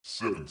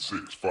Seven,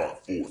 six, five,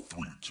 four,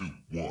 three, two,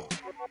 one.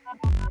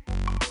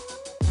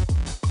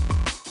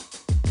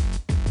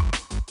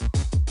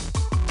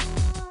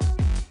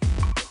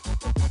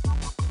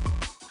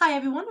 Hi,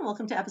 everyone, and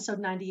welcome to episode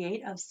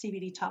 98 of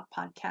CBD Talk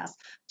Podcast.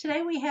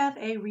 Today we have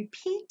a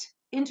repeat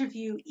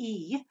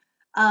interviewee,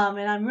 and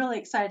I'm really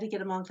excited to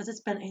get him on because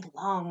it's been a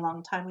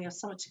long time. We have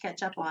so much to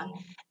catch up on,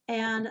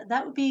 and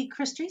that would be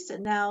Chris Dreesen.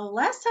 Now,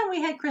 last time we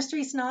had Chris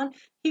Dreesen on,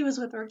 he was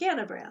with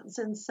Organobrands,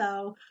 and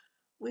so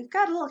we've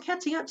got a little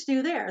catching up to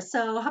do there.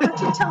 So how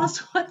about you tell us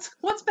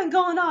what's been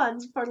going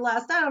on for the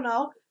last, I don't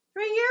know,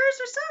 3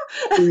 years or so?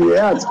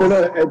 Yeah,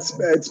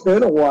 it's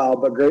been a while,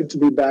 but great to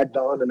be back,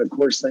 Dawn. And of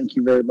course, thank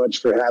you very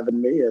much for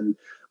having me. And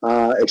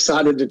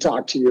excited to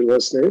talk to your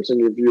listeners and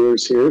your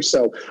viewers here.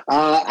 So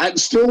I'm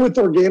still with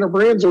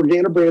Organobrands.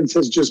 Organobrands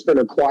has just been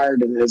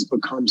acquired and has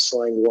become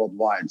Slang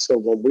Worldwide. So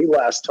when we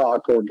last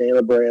talked,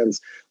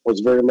 Organobrands was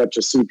very much a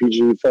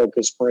CPG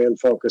focused, brand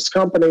focused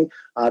company.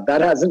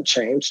 That hasn't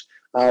changed.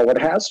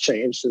 What has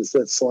changed is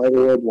that Slang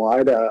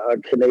Worldwide, a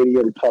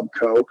Canadian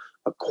pubco,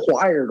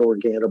 acquired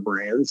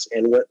Organobrands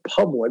and went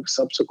public,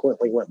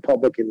 subsequently went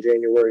public in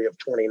January of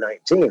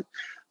 2019.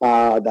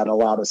 That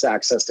allowed us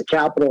access to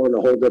capital and a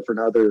whole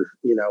different other,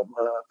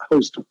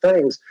 host of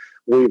things.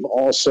 We've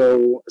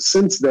also,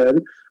 since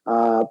then,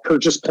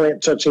 purchased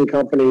plant-touching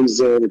companies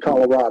in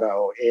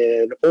Colorado,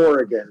 in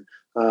Oregon.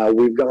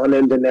 We've gone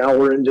into, now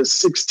we're into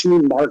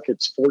 16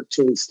 markets,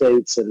 14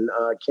 states, and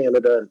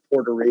Canada and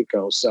Puerto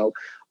Rico. So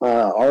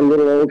our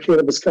little old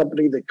cannabis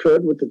company that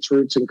could, with its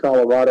roots in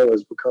Colorado,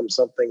 has become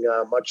something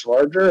much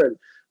larger.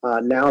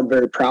 And now I'm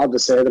very proud to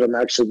say that I'm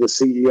actually the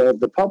CEO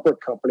of the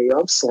public company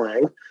of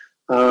Slang.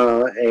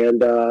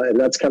 And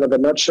that's kind of the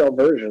nutshell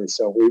version.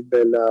 So we've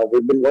been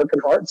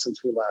working hard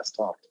since we last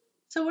talked.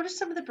 So what are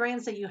some of the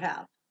brands that you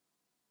have?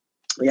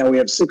 Yeah, we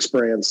have 6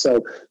 brands.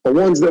 So the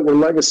ones that were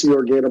legacy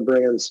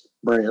Organobrands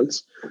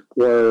brands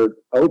were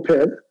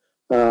O-Pen,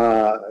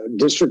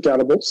 District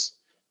Edibles,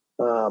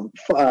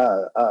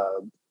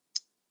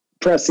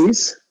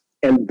 Pressies,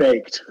 and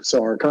Baked.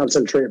 So our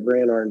concentrate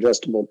brand, our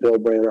ingestible pill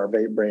brand, our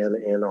vape brand,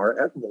 and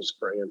our edibles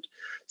brand.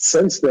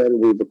 Since then,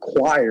 we've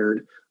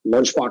acquired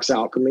Lunchbox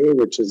Alchemy,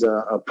 which is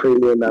a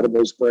premium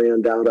edibles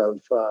brand out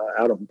of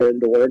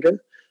Bend, Oregon.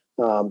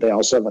 They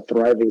also have a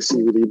thriving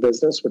CBD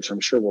business, which I'm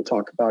sure we'll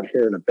talk about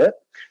here in a bit.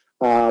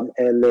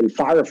 And then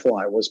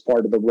Firefly was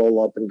part of the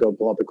roll up and go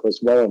public as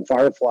well. And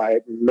Firefly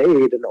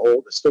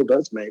still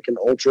does make an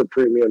ultra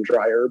premium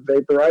dry herb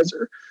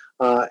vaporizer.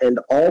 And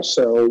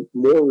also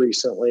more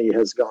recently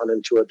has gone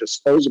into a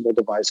disposable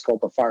device called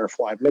the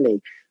Firefly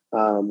Mini,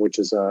 which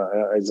is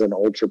an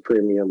ultra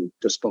premium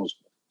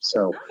disposable.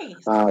 So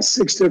Nice.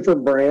 6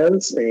 different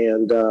brands,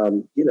 and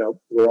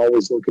we're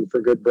always looking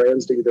for good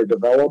brands to either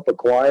develop,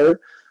 acquire,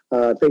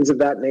 things of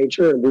that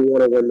nature, and we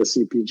want to win the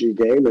CPG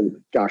game.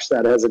 And gosh,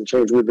 that hasn't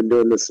changed. We've been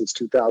doing this since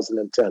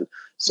 2010.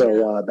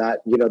 So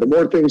the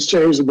more things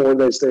change, the more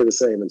they stay the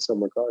same in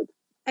some regard.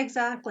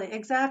 Exactly.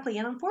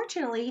 And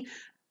unfortunately,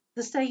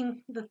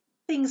 the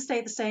things stay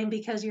the same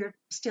because you're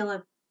still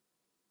a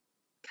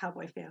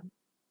Cowboy fan.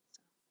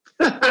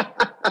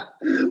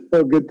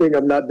 Well, good thing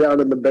I'm not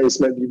down in the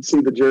basement. You'd see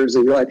the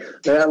jersey. Like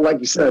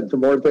you said, the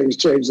more things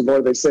change, the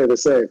more they stay the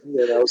same.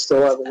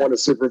 Still haven't won a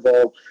Super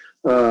Bowl.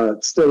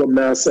 Still a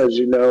mess, as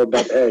you know.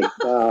 But hey,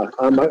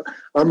 I'm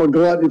a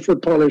glutton for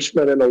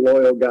punishment and a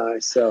loyal guy.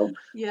 So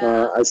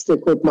I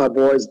stick with my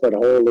boys. But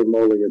holy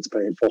moly, it's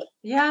painful.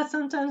 Yeah,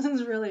 sometimes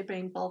it's really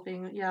painful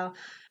being,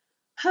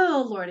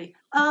 Oh, Lordy.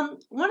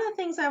 One of the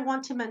things I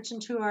want to mention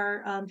to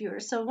our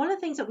viewers, so one of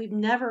the things that we've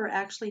never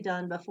actually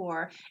done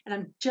before, and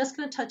I'm just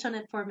going to touch on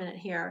it for a minute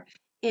here,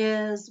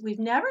 is we've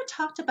never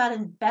talked about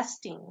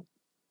investing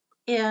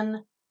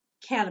in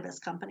cannabis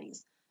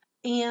companies.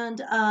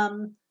 And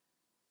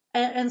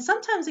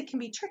sometimes it can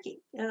be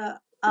tricky. One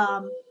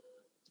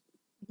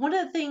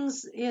of the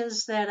things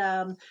is that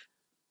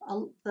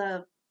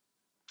the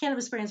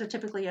cannabis brands are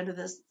typically under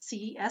the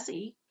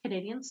CSE,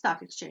 Canadian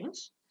Stock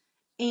Exchange.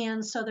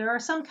 And so there are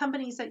some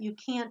companies that you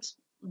can't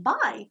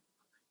buy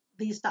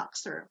these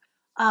stocks through.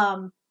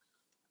 And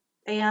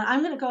I'm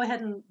going to go ahead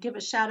and give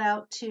a shout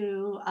out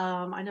to,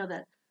 I know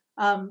that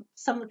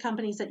some of the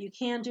companies that you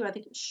can do, I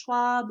think it's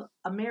Schwab,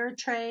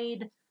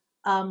 Ameritrade,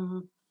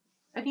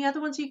 any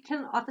other ones you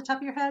can off the top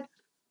of your head?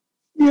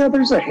 Yeah,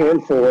 there's a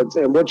handful.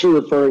 And what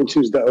you're referring to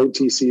is the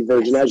OTC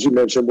version. Yes. As you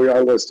mentioned, we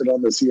are listed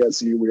on the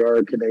CSE. We are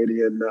a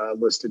Canadian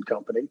listed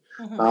company.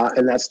 Mm-hmm.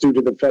 And that's due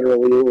to the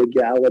federal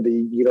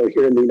illegality,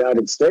 here in the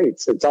United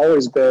States. It's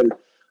always been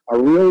a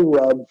real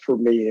rub for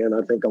me, and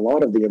I think a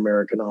lot of the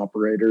American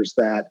operators,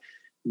 that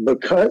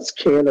because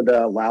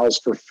Canada allows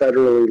for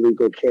federally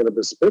legal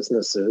cannabis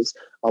businesses,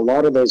 a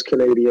lot of those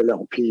Canadian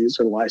LPs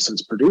or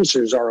licensed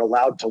producers are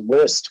allowed to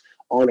list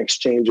on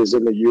exchanges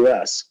in the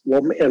U.S.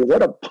 Well, man,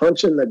 what a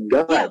punch in the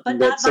gut! Yeah, but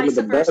not vice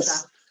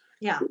versa.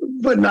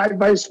 But not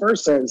vice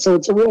versa. And so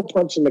it's a real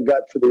punch in the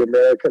gut for the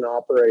American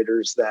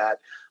operators that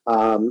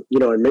In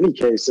many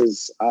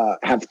cases,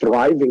 have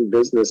thriving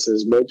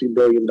businesses,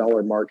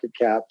 multi-billion-dollar market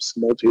caps,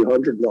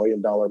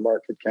 multi-hundred-million-dollar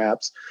market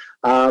caps,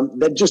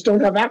 that just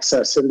don't have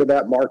access into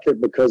that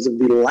market because of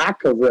the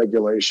lack of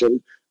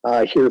regulation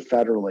here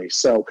federally.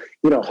 So,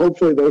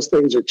 hopefully those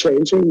things are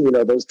changing.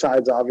 Those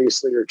tides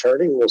obviously are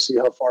turning. We'll see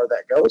how far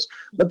that goes.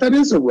 But that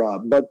is a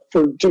rub. But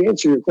to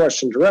answer your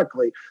question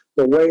directly,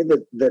 the way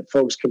that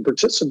folks can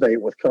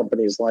participate with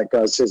companies like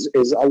us is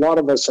a lot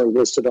of us are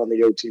listed on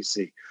the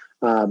OTC.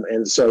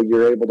 And so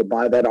you're able to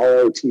buy that.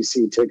 Our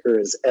OTC ticker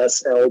is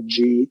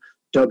SLGWF.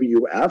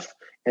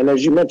 And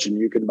as you mentioned,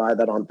 you can buy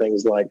that on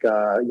things like,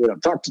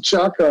 talk to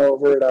Chuck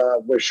over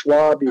at with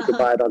Schwab. You can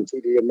buy it on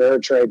TD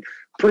Ameritrade.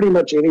 Pretty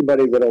much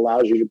anybody that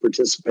allows you to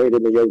participate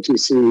in the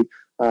OTC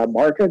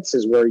markets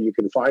is where you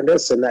can find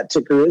us. And that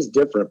ticker is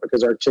different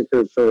because our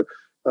ticker for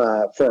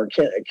our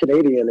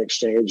Canadian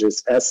exchange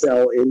is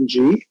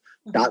SLNG.CN.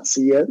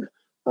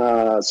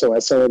 So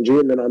SLNG,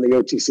 and then on the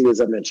OTC,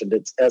 as I mentioned,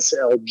 it's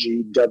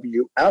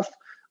SLGWF.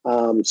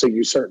 So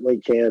you certainly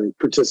can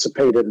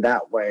participate in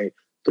that way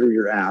through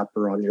your app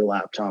or on your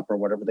laptop or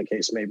whatever the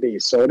case may be.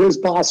 So it is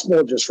possible.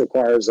 It just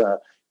requires a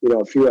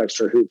few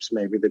extra hoops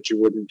maybe that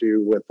you wouldn't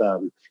do with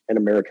an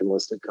American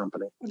listed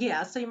company.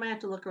 Yeah, so you might have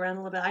to look around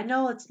a little bit. I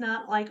know it's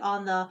not like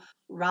on the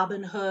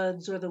Robin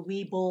Hoods or the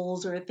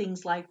Weebles or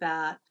things like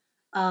that.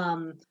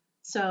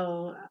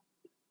 So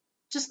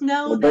just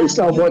know Well, that based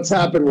on what's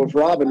happened with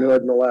Robinhood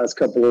in the last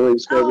couple of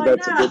weeks, maybe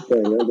that's a good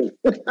thing.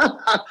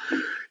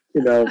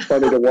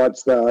 Funny to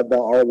watch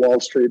our Wall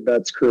Street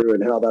Bets crew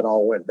and how that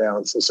all went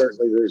down. So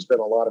certainly there's been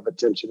a lot of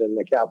attention in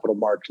the capital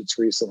markets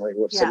recently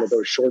with some of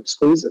those short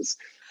squeezes.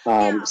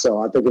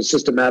 So I think it's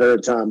just a matter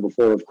of time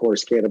before, of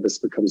course, cannabis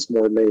becomes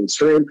more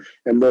mainstream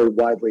and more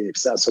widely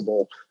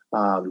accessible.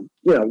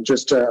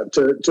 Just to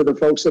the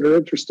folks that are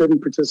interested in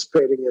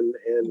participating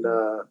in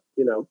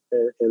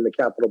the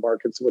capital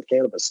markets with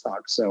cannabis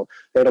stocks. So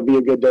it'll be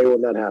a good day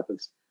when that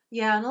happens.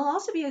 Yeah, and it'll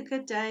also be a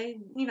good day,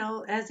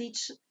 as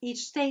each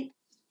state,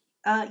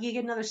 you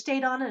get another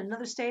state on it,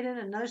 another state in,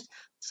 another.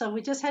 So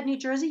we just had New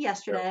Jersey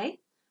yesterday. Yep.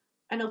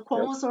 I know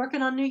Cuomo's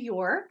working on New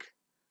York.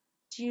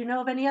 Do you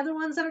know of any other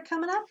ones that are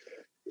coming up?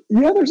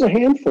 Yeah, there's a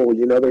handful.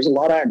 There's a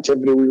lot of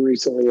activity. We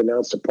recently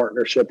announced a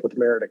partnership with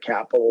Merida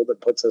Capital that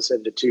puts us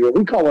into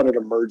we call it an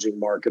emerging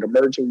market.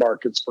 Emerging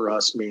markets for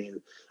us mean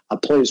a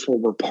place where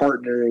we're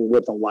partnering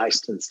with a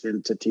licensed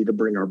entity to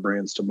bring our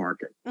brands to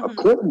market. Mm-hmm. A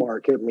core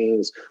market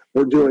means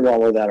we're doing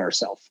all of that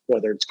ourselves,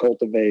 whether it's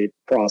cultivate,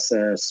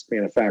 process,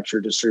 manufacture,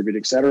 distribute,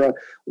 et cetera.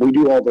 We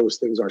do all those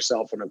things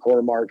ourselves in a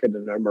core market. In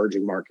an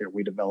emerging market,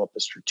 we develop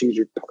a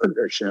strategic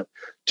partnership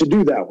to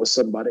do that with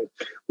somebody.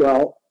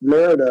 Well,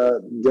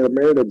 the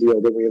Merida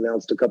deal that we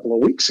announced a couple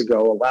of weeks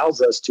ago allows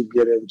us to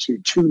get into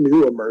two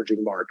new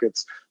emerging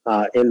markets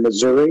in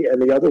Missouri, and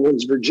the other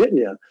one's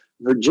Virginia.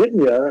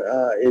 Virginia,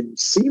 it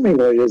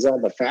seemingly is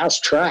on the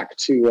fast track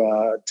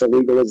to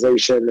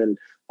legalization and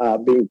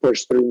being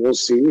pushed through. We'll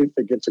see if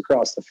it gets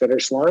across the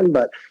finish line,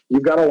 but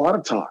you've got a lot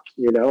of talk.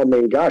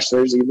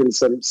 There's even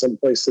some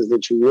places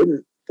that you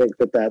wouldn't think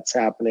that that's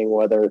happening,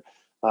 whether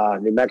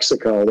New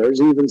Mexico. There's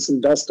even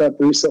some dust up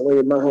recently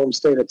in my home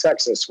state of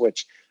Texas,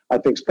 which I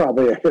think is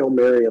probably a Hail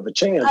Mary of a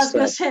chance. I was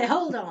going to say,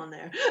 hold on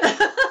there.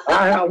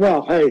 I'm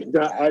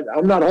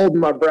not holding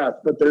my breath,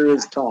 but there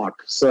is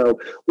talk. So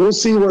we'll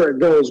see where it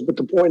goes. But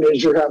the point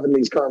is you're having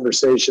these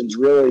conversations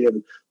really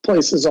in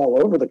places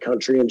all over the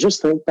country. And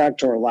just think back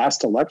to our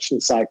last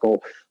election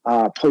cycle,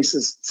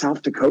 places,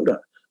 South Dakota,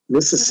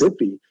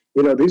 Mississippi.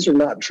 These are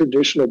not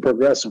traditional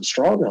progressive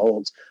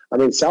strongholds. I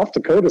mean, South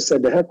Dakota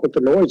said, to heck with the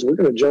noise. We're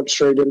going to jump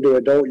straight into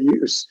adult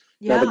use.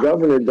 Yeah. Now, the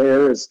governor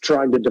there is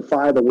trying to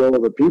defy the will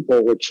of the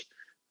people, which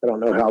I don't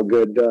know how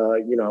good,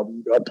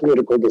 a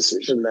political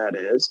decision that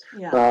is.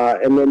 Yeah.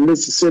 And then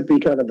Mississippi,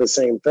 kind of the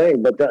same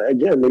thing. But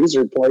again, these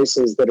are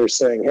places that are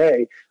saying,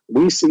 hey,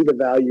 we see the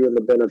value and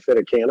the benefit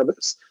of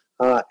cannabis.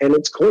 And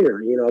it's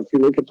clear, if you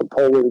look at the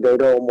polling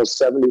data, almost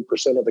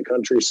 70% of the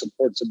country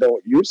supports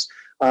adult use.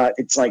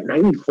 It's like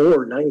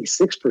 94,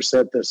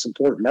 96% that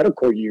support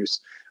medical use.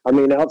 I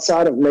mean,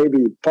 outside of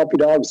maybe puppy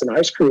dogs and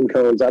ice cream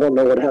cones, I don't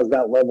know what has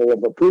that level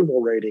of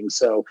approval rating.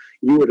 So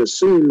you would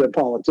assume that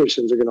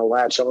politicians are going to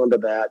latch onto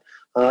that.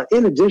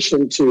 In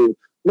addition to,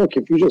 look,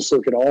 if you just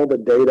look at all the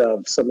data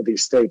of some of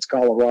these states,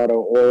 Colorado,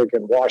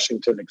 Oregon,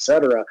 Washington, et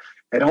cetera,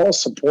 it all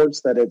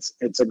supports that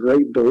it's a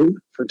great boon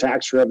for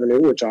tax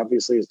revenue, which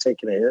obviously has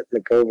taken a hit in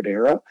the COVID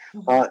era.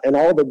 Mm-hmm. And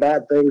all the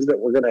bad things that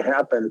were going to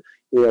happen,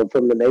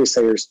 from the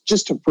naysayers,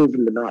 just have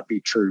proven to not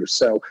be true.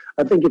 So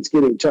I think it's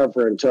getting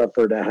tougher and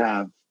tougher to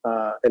have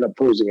an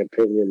opposing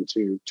opinion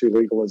to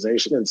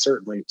legalization and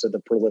certainly to the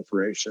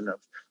proliferation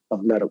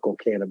of medical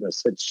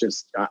cannabis. It's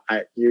just,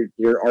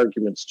 your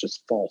argument's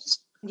just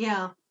false.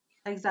 Yeah,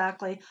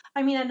 exactly.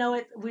 I mean, I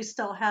know we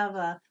still have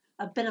a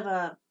bit of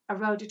a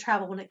road to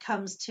travel when it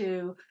comes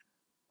to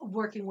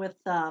working with,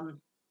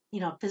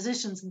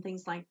 physicians and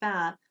things like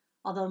that,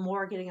 although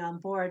more are getting on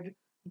board.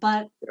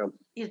 But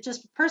It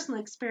just personal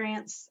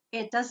experience,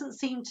 it doesn't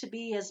seem to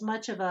be as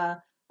much of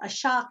a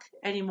shock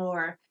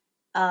anymore.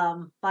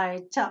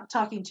 by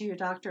talking to your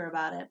doctor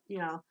about it.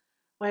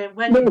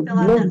 When No, you fill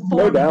out no, that no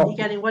form at the doubt.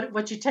 beginning,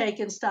 what you take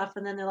and stuff,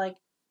 and then they're like,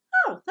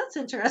 "Oh, that's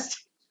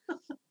interesting."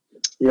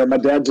 My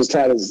dad just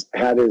had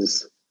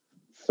his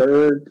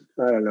third,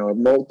 I don't know,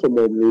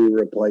 multiple knee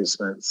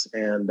replacements,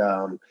 and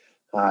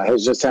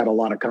has just had a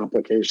lot of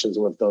complications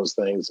with those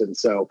things. And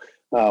so,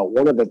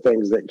 one of the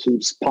things that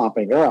keeps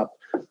popping up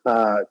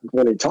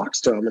when he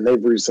talks to him, and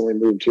they've recently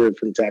moved here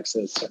from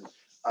Texas, and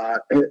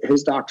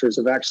his doctors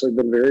have actually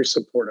been very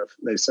supportive.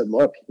 They said,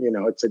 "Look,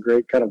 it's a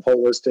great kind of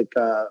holistic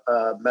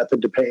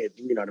method to pain,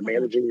 to Mhm.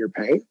 managing your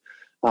pain."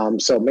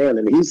 So, man,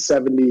 and he's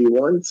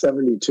 71,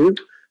 72.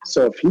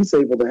 So if he's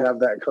able to have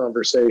that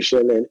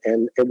conversation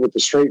and with a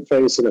straight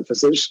face, and a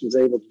physician's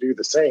able to do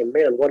the same,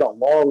 man, what a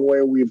long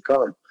way we've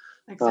come.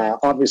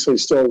 Exactly. Obviously,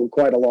 still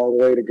quite a long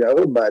way to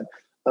go, but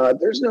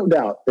there's no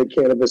doubt that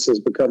cannabis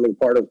is becoming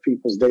part of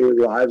people's daily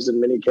lives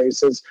in many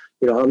cases.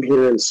 I'm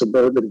here in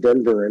suburban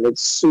Denver, and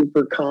it's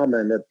super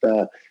common at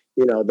the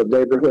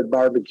neighborhood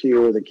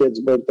barbecue or the kid's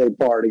birthday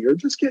party, or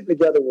just getting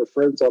together with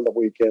friends on the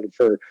weekend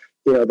for,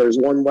 there's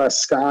one less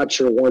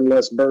scotch or one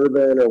less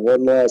bourbon or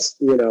one less,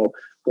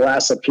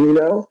 glass of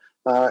Pinot.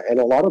 And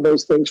a lot of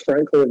those things,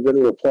 frankly, have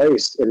been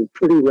replaced in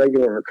pretty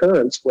regular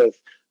occurrence with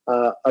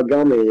a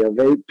gummy, a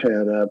vape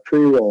pen, a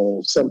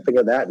pre-roll, something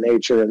of that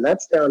nature. And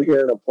that's down here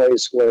in a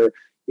place where,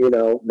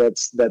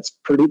 that's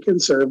pretty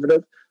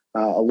conservative,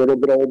 a little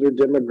bit older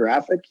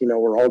demographic.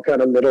 We're all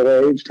kind of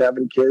middle-aged,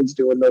 having kids,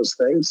 doing those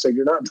things. So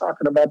you're not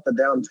talking about the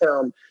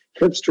downtown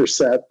hipster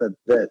set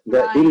that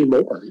Right.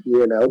 anymore.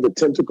 The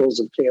tentacles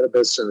of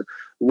cannabis are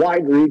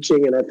wide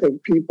reaching. And I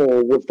think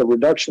people, with the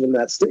reduction in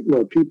that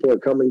stigma, people are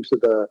coming to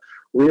the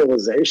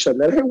realization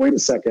that, hey, wait a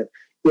second,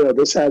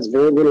 this has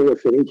very little,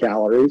 if any,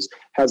 calories,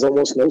 has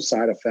almost no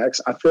side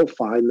effects. I feel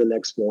fine the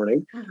next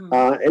morning, Hmm.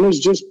 and has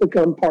just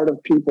become part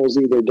of people's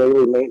either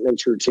daily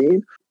maintenance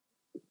routine.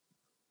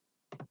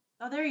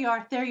 Oh, there you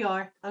are. There you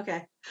are.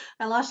 Okay,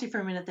 I lost you for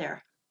a minute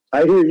there.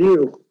 I hear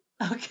you,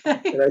 Okay.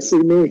 and I see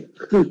me.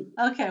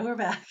 Okay, we're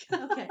back.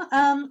 Okay.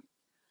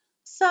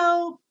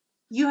 So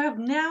you have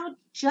now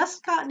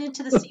just gotten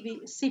into the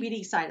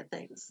CBD side of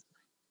things.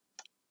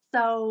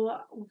 So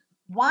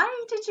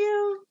why did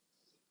you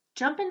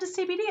jump into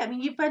CBD? I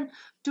mean, you've been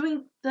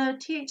doing the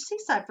THC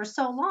side for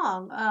so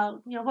long.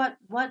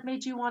 What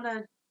made you want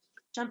to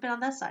jump in on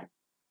that side?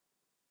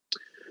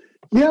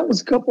 Yeah, it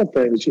was a couple of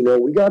things.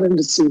 We got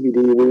into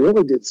CBD. We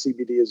really did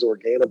CBD as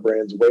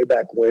Organobrands way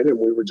back when, and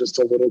we were just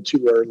a little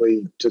too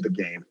early to the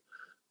game.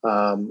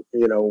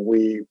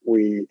 We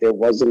it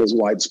wasn't as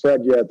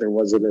widespread yet. There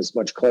wasn't as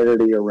much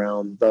clarity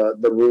around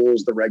the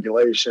rules, the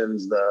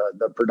regulations,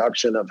 the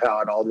production of how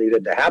it all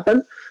needed to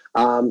happen.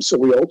 So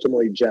we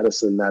ultimately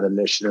jettisoned that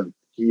initiative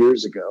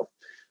years ago.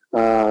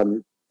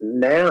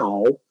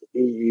 Now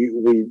we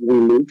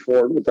moved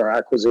forward with our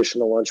acquisition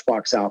of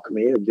Lunchbox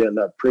Alchemy, again,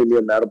 a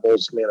premium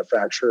edibles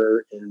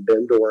manufacturer in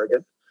Bend,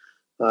 Oregon.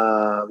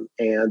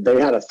 And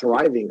they had a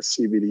thriving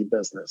CBD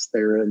business.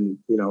 They're in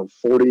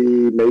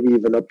 40, maybe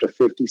even up to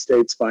 50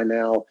 states by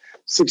now,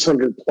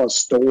 600 plus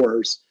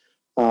stores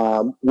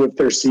with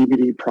their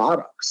CBD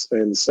products.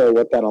 And so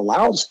what that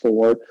allows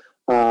for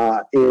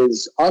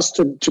is us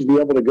to be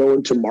able to go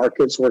into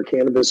markets where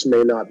cannabis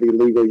may not be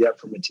legal yet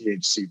from a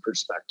THC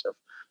perspective.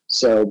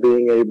 So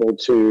being able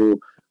to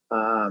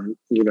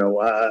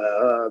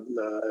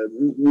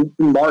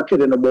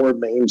market in a more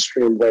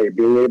mainstream way,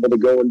 being able to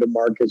go into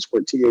markets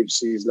where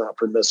THC is not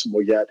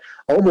permissible yet,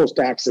 almost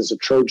acts as a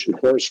Trojan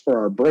horse for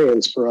our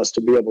brands, for us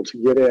to be able to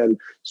get in,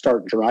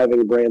 start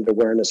driving brand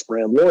awareness,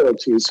 brand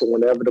loyalty. So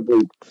when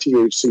inevitably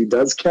THC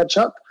does catch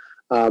up,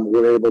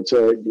 we're able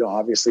to,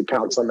 obviously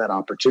pounce on that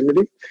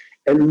opportunity.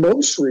 And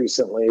most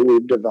recently,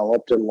 we've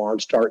developed and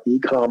launched our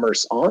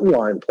e-commerce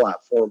online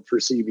platform for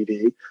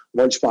CBD,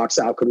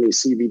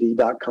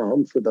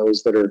 lunchboxalchemycbd.com, for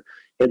those that are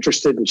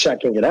interested in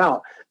checking it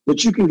out.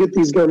 But you can get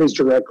these gummies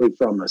directly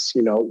from us,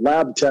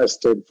 lab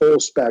tested, full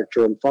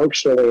spectrum,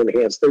 functionally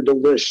enhanced. They're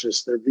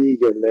delicious, they're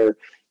vegan, they're,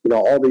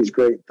 all these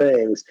great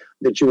things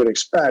that you would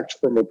expect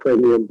from a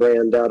premium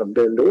brand out of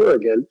Bend,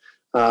 Oregon.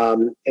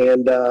 And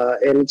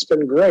it's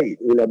been great.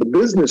 The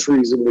business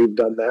reason we've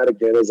done that,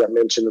 again, as I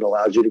mentioned, it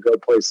allows you to go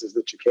places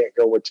that you can't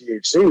go with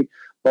THC.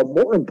 But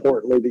more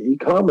importantly, the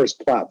e-commerce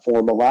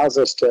platform allows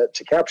us to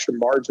capture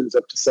margins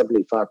up to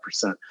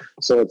 75%.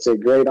 So it's a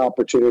great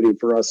opportunity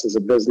for us as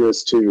a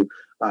business to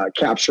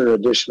capture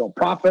additional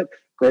profit.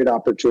 Great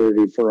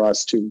opportunity for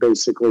us to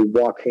basically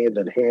walk hand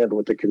in hand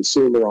with the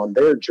consumer on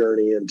their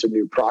journey into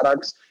new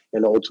products,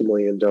 and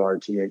ultimately into our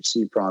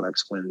THC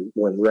products when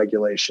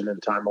regulation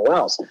and time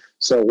allows.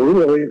 So we're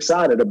really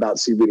excited about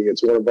CBD.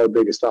 It's one of our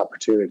biggest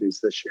opportunities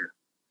this year.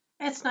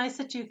 It's nice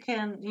that you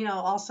can,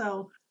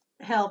 also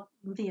help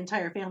the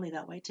entire family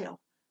that way too,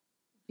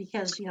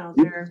 because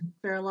there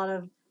are a lot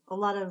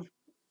of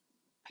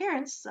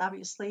parents,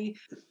 obviously,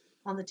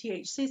 on the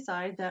THC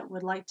side that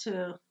would like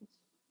their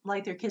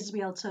kids to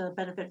be able to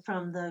benefit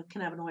from the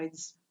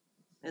cannabinoids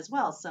as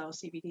well. So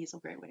CBD is a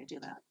great way to do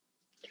that.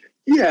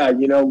 Yeah,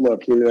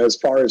 look, as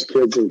far as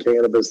kids and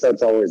cannabis,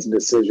 that's always a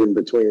decision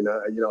between,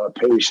 a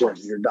patient,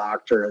 your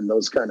doctor, and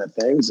those kind of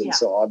things. And Yeah.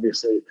 so,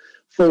 obviously,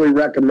 fully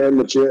recommend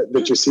that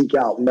you seek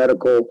out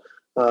medical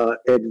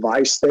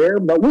advice there.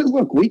 But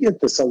look, we get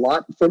this a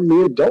lot from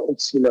the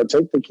adults.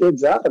 Take the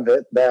kids out of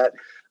it. That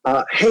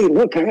hey,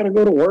 look, I got to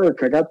go to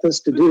work. I got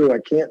this to do. I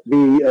can't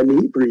be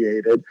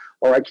inebriated,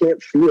 or I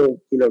can't feel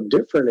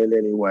different in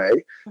any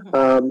way.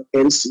 And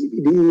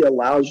CBD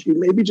allows you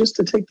maybe just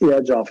to take the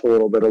edge off a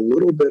little bit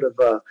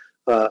of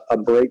a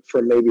break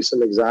from maybe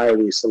some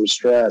anxiety, some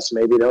stress.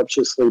 Maybe it helps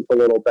you sleep a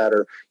little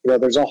better.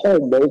 There's a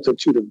whole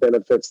multitude of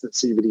benefits that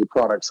CBD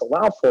products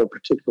allow for,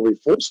 particularly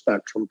full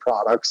spectrum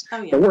products.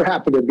 Oh, yeah. And we're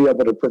happy to be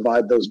able to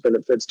provide those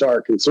benefits to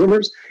our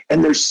consumers.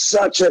 And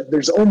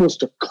there's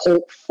almost a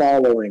cult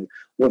following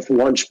with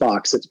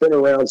Lunchbox. It's been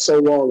around so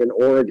long in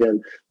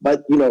Oregon,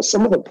 but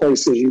some of the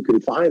places you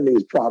can find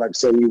these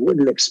products and you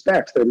wouldn't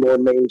expect, they're more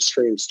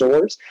mainstream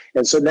stores.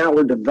 And so now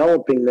we're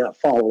developing that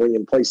following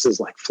in places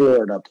like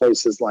Florida,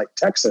 places like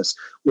Texas,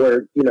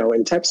 where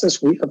in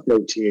Texas we have no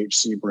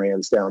THC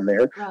brands down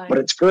there. Right. But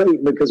it's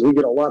great because we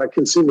get a lot of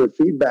consumer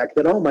feedback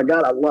that, oh my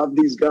God, I love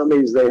these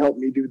gummies, they help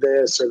me do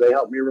this, or they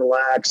help me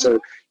relax, or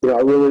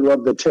I really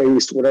love the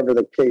taste, whatever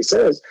the case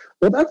is.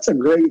 Well, that's a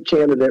great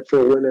candidate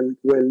for when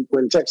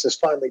Texas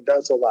finally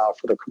does allow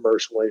for the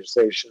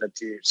commercialization of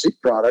THC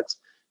products.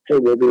 Hey,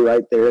 we'll be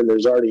right there, and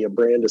there's already a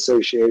brand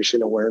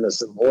association,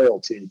 awareness, and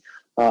loyalty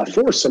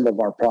for some of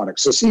our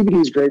products. So CBD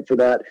is great for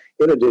that,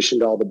 in addition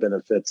to all the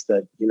benefits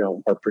that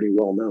are pretty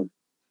well known.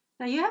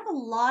 Now you have a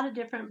lot of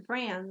different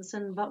brands,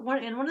 but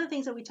one of the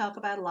things that we talk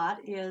about a lot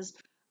is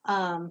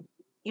the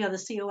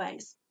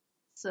COAs.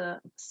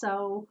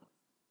 So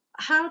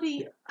how do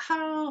you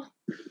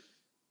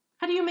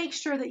make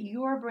sure that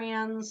your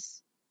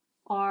brands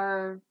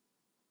are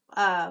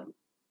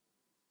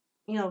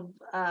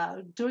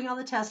doing all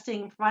the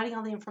testing, providing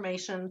all the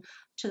information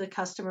to the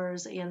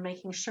customers, and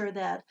making sure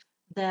that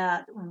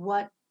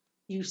what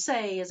you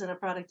say is in a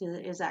product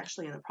is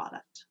actually in a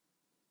product?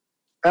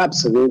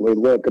 Absolutely.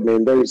 Look, I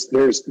mean,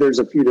 there's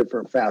a few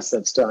different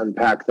facets to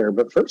unpack there,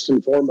 but first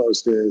and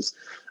foremost is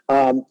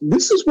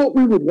this is what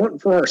we would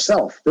want for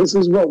ourselves. This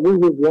is what we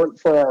would want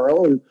for our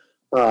own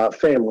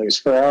families,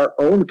 for our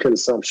own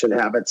consumption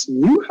habits.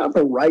 You have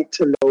a right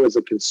to know as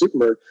a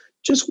consumer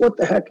just what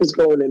the heck is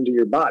going into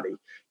your body.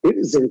 It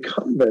is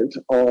incumbent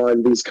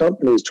on these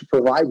companies to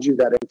provide you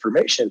that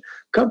information.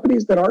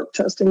 Companies that aren't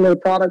testing their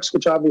products,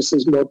 which obviously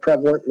is more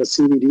prevalent in the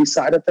CBD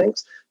side of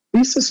things,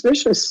 be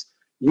suspicious.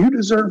 You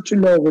deserve to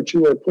know what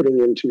you are putting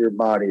into your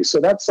body. So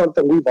that's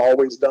something we've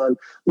always done.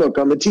 Look,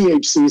 on the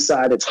THC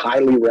side, it's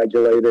highly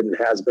regulated and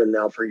has been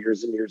now for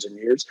years and years and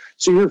years.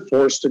 So you're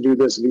forced to do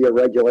this via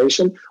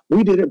regulation.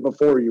 We did it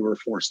before you were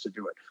forced to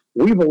do it.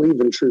 We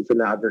believe in truth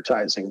in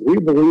advertising. We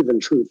believe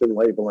in truth in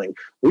labeling.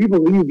 We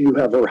believe you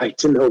have a right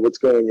to know what's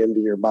going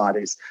into your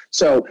bodies.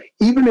 So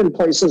even in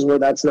places where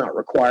that's not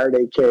required,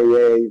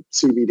 AKA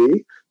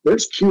CBD,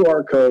 there's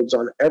QR codes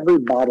on every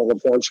bottle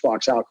of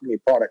Lunchbox Alchemy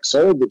product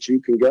sold that you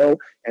can go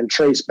and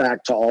trace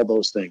back to all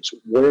those things.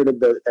 Where did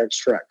the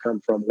extract come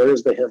from?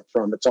 Where's the hemp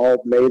from? It's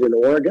all made in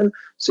Oregon,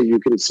 so you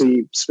can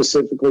see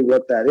specifically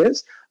what that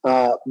is.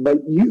 But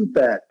you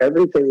bet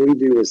everything we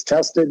do is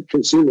tested.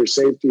 Consumer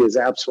safety is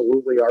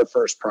absolutely our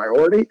first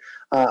priority,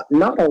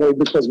 not only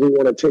because we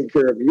want to take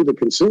care of you, the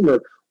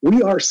consumer,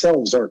 we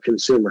ourselves are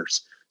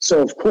consumers. So,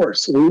 of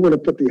course, we want to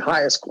put the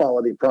highest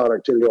quality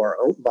product into our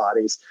own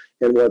bodies.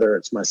 And whether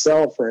it's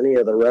myself or any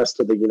of the rest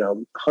of the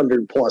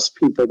 100+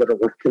 people that are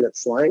working at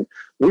Slang,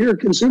 we are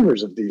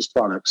consumers of these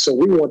products. So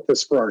we want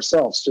this for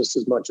ourselves just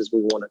as much as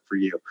we want it for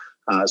you.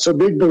 So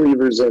big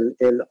believers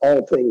in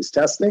all things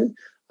testing.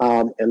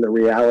 And the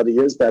reality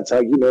is that's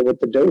how you know what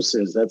the dose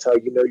is. That's how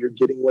you know you're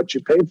getting what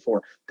you paid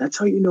for. That's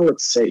how you know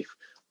it's safe.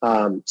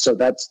 So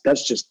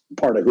that's just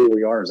part of who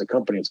we are as a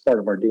company. It's part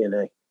of our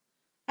DNA.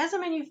 As a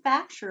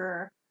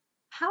manufacturer,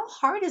 how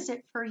hard is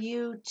it for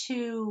you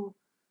to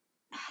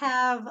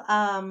have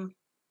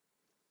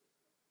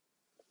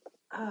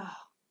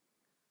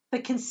the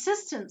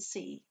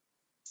consistency?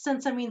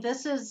 Since, I mean,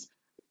 this is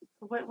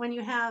when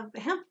you have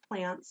hemp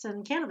plants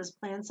and cannabis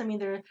plants, I mean,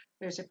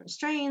 there's different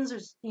strains,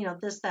 there's,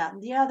 this, that,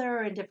 and the other,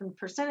 and different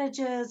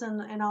percentages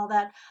and all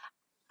that.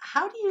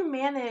 How do you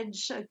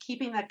manage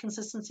keeping that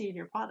consistency in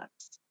your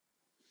products?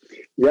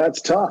 Yeah,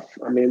 it's tough.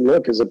 I mean,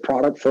 look, as a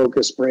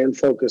product-focused,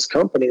 brand-focused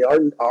company,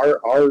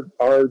 our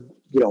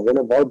one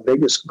of our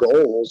biggest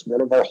goals,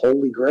 one of our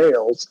holy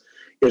grails,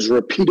 is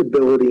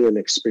repeatability and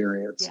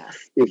experience.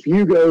 Yes. If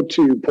you go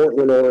to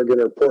Portland,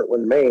 Oregon, or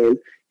Portland, Maine,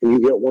 and you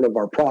get one of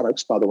our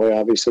products, by the way,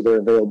 obviously they're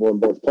available in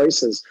both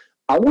places,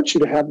 I want you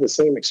to have the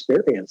same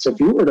experience. If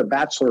you were at a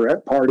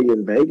bachelorette party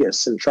in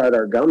Vegas and tried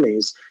our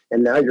gummies,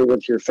 and now you're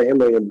with your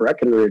family in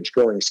Breckenridge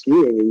going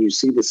skiing and you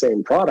see the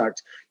same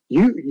product,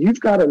 you've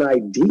got an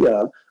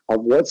idea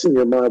of what's in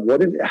your mind.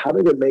 How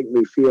did it make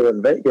me feel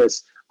in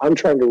Vegas? I'm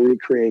trying to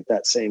recreate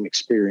that same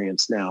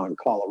experience now in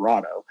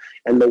Colorado.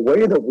 And the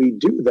way that we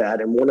do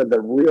that, and one of the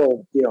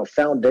real,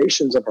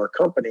 foundations of our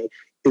company,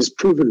 is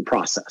proven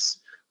process.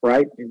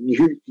 right?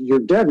 You're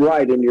dead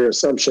right in your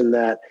assumption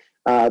that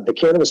the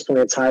cannabis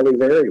plant's highly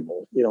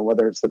variable,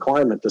 whether it's the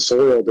climate, the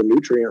soil, the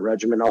nutrient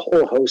regimen, a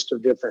whole host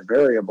of different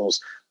variables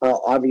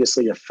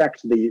obviously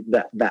affect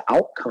the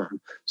outcome.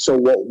 So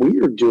what we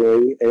are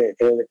doing,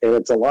 and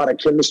it's a lot of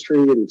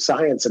chemistry and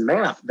science and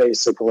math,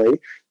 basically,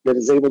 that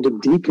is able to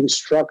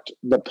deconstruct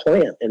the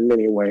plant in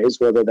many ways,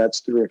 whether that's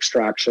through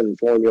extraction,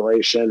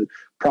 formulation,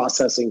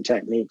 processing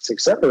techniques,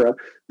 etc.,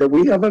 that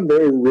we have a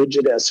very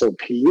rigid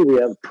SOP. We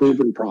have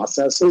proven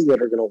processes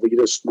that are going to lead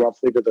us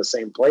roughly to the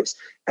same place.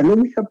 And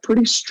then we have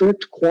pretty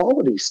strict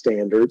quality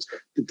standards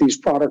that these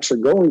products are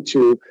going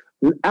to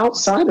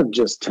outside of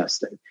just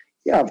testing.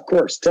 Yeah, of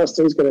course,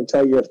 testing is going to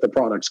tell you if the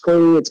product's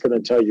clean, it's going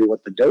to tell you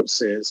what the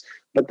dose is,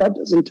 but that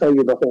doesn't tell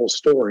you the whole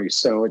story.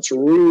 So it's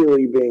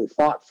really being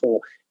thoughtful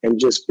and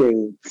just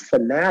being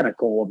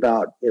fanatical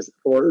about, is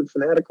the word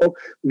fanatical?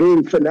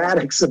 Being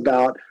fanatics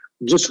about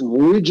just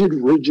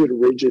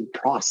rigid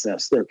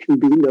process. There can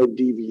be no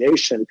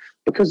deviation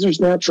because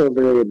there's natural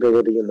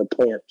variability in the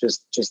plant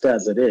just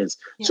as it is.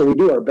 Yeah. So we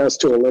do our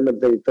best to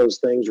eliminate those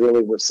things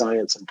really with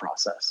science and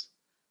process.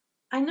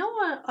 I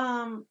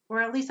know,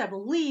 or at least I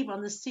believe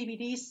on the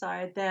CBD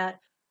side that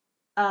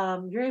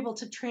you're able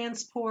to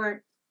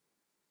transport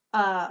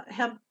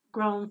hemp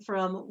grown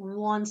from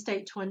one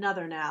state to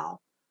another now.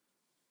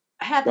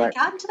 Have they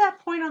gotten to that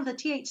point on the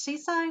THC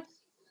side?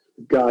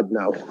 God,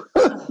 no,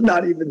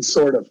 not even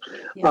sort of.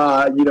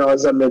 Yeah.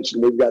 As I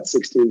mentioned, we've got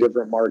 16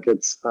 different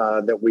markets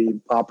that we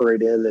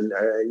operate in and,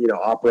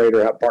 operate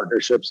or have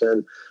partnerships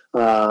in.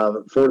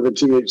 For the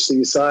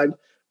THC side,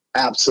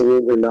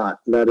 absolutely not.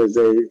 That is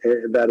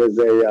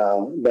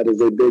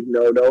a big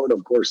no-no, and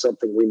of course,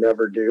 something we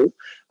never do.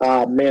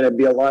 Man, it'd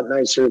be a lot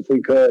nicer if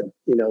we could,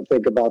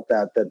 think about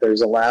that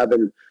there's a lab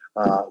in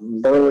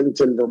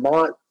Burlington,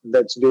 Vermont,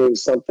 that's doing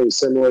something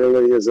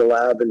similarly as a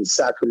lab in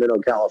Sacramento,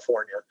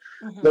 California.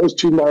 Mm-hmm. Those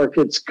two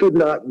markets could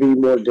not be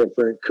more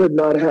different, could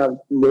not have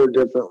more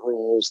different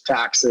rules,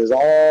 taxes,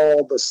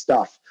 all the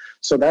stuff.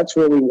 So that's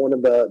really one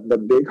of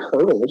the big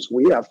hurdles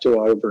we have to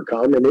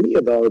overcome, and any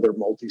of the other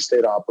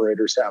multi-state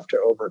operators have to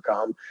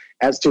overcome,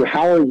 as to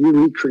how are you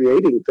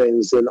recreating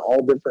things in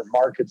all different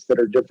markets that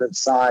are different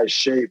size,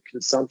 shape,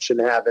 consumption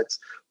habits,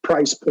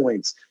 price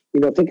points.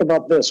 Think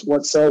about this: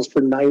 what sells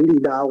for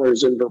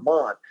 $90 in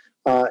Vermont,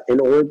 in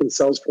Oregon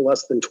sells for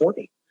less than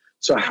 $20.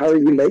 So how are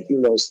you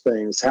making those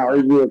things? How are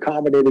you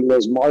accommodating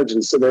those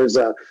margins? So there's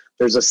a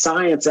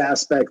science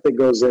aspect that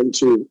goes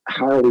into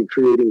how are we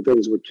creating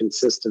things with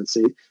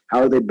consistency?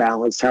 How are they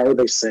balanced? How are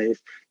they safe?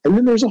 And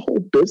then there's a whole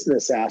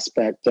business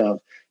aspect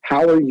of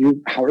how are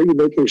you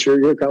making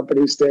sure your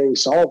company's staying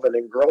solvent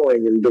and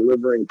growing and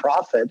delivering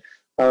profit,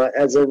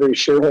 as every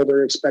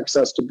shareholder expects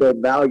us to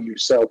build value.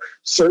 So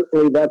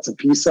certainly that's a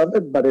piece of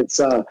it, but it's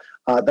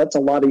that's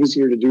a lot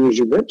easier to do, as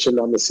you mentioned,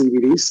 on the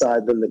CBD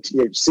side than the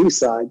THC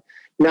side.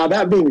 Now,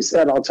 that being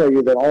said, I'll tell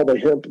you that all the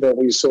hemp that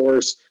we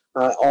source,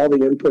 all the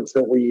inputs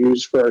that we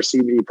use for our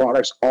CBD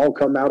products all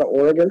come out of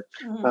Oregon.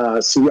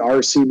 Mm-hmm.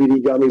 Our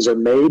CBD gummies are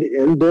made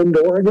in Bend,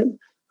 Oregon.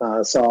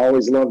 So I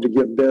always love to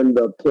give Bend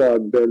the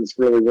plug. Bend's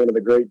really one of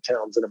the great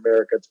towns in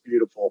America. It's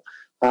beautiful.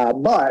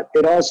 But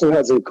it also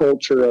has a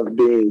culture of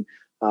being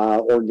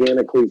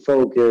organically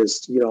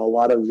focused, a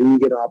lot of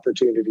vegan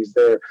opportunities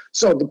there.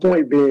 So the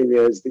point being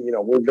is that,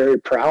 we're very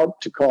proud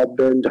to call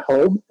Bend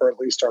home, or at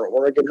least our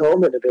Oregon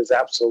home, and it is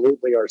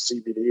absolutely our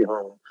CBD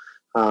home.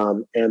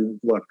 And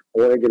look,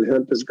 Oregon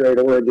hemp is great.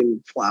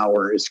 Oregon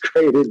flower is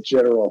great in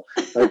general.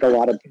 Like a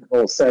lot of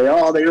people say,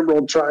 oh, the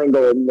Emerald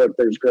Triangle, and look,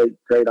 there's great,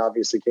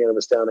 obviously,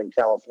 cannabis down in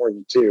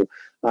California too.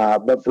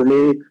 But for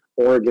me,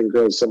 Oregon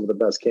grows some of the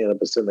best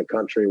cannabis in the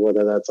country,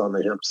 whether that's on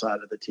the hemp side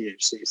or the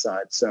THC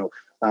side. So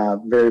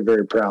very,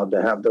 very proud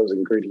to have those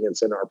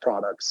ingredients in our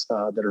products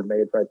that are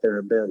made right there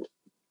in Bend.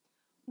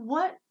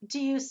 What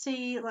do you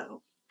see?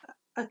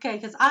 Okay,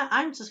 because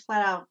I'm just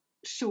flat out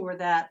sure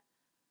that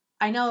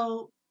I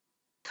know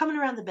coming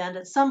around the bend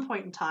at some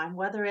point in time,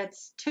 whether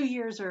it's 2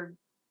 years or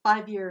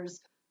 5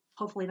 years,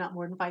 hopefully not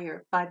more than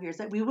 5 years,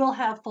 that we will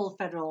have full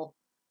federal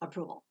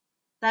approval.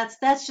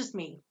 That's just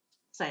me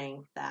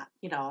saying that,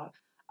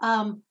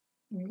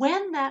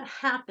 when that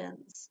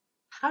happens,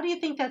 how do you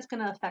think that's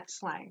going to affect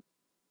Slang?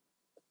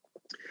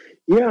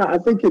 Yeah, I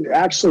think it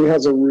actually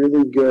has a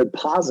really good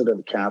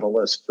positive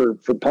catalyst for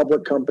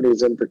public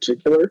companies in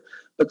particular,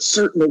 but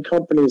certainly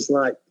companies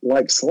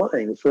like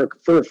Slang for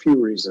a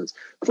few reasons.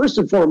 First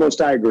and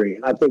foremost, I agree.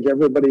 I think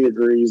everybody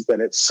agrees that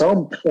at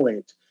some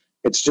point,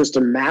 it's just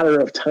a matter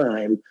of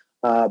time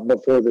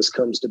before this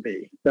comes to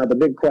be. Now, the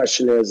big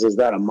question is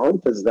that a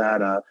month? Is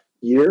that a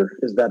year?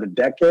 Is that a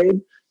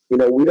decade?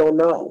 We don't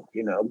know.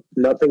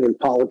 Nothing in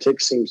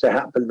politics seems to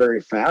happen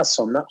very fast,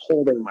 so I'm not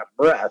holding my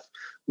breath.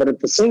 But at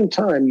the same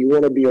time, you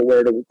want to be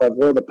aware of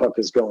where the puck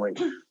is going.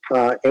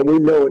 And we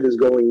know it is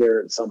going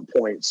there at some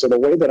point. So the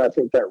way that I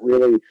think that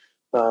really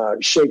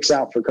shakes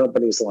out for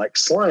companies like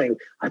Slang,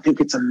 I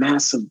think it's a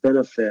massive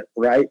benefit,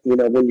 right?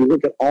 When you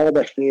look at all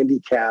the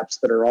handicaps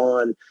that are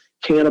on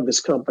cannabis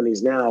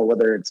companies now,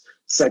 whether it's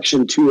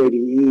Section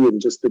 280E and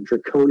just the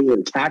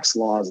draconian tax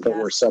laws that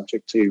we're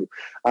subject to,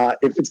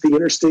 if it's the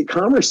interstate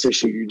commerce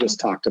issue you just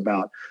talked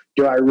about,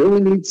 do I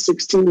really need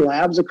 16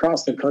 labs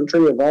across the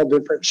country of all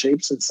different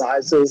shapes and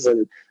sizes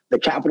and the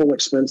capital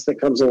expense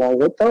that comes along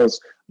with those?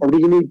 Or do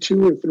you need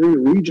 2 or 3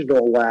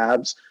 regional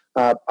labs,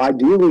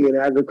 ideally in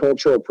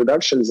agricultural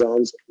production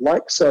zones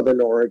like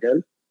Southern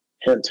Oregon,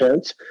 hint,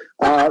 hint,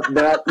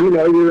 that,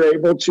 you're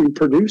able to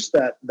produce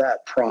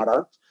that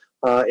product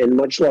in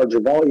much larger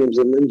volumes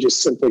and then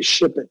just simply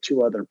ship it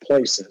to other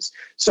places.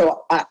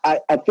 So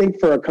I think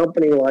for a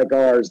company like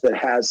ours that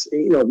has,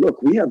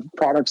 look, we have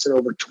products in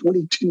over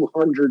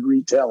 2,200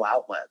 retail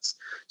outlets.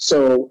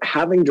 So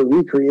having to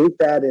recreate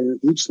that in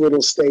each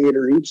little state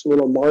or each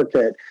little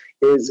market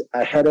is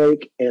a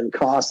headache and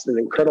costs an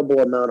incredible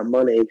amount of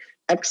money,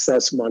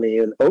 excess money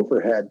and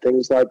overhead,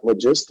 things like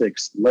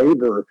logistics,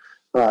 labor,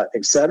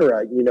 et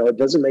cetera. It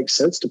doesn't make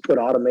sense to put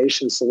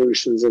automation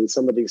solutions in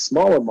some of these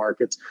smaller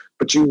markets,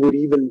 but you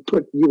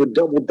would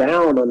double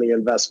down on the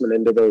investment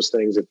into those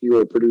things if you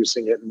were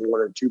producing it in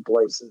 1 or 2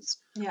 places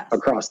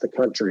across the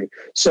country.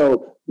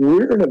 So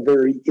we're in a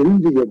very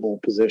enviable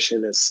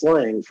position as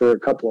Slang for a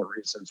couple of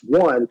reasons.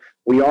 One,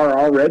 we are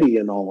already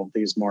in all of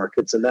these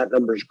markets, and that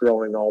number is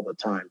growing all the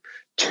time.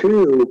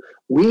 2,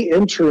 we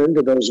enter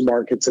into those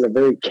markets in a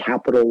very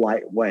capital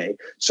light way.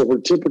 So we're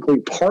typically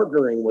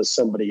partnering with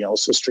somebody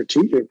else, a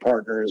strategic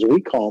partner, as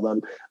we call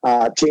them,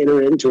 to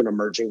enter into an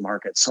emerging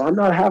market. So I'm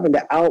not having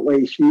to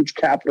outlay huge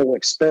capital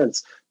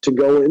expense to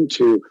go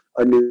into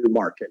a new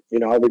market.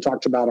 We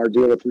talked about our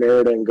deal with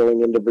Merida and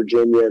going into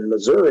Virginia and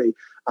Missouri.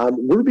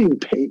 We're being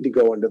paid to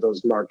go into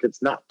those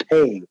markets, not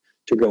paying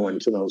to go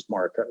into those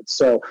markets.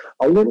 So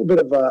a little bit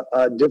of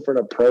a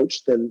different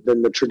approach than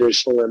the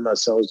traditional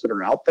MSOs that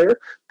are out there.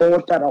 But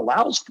what that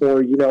allows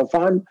for, if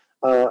I'm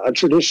a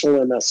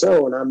traditional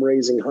MSO and I'm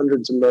raising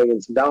hundreds of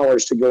millions of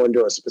dollars to go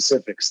into a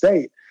specific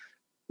state,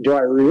 do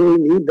I really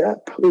need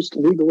that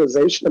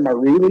post-legalization? Am I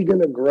really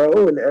going to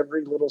grow in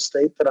every little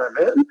state that I'm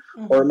in?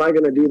 Or am I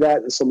going to do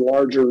that in some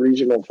larger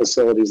regional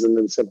facilities and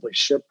then simply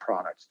ship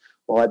products?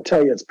 Well, I'd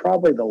tell you, it's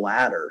probably the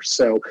latter.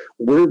 So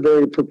we're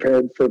very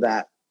prepared for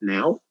that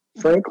now,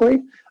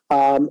 frankly.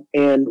 And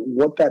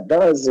what that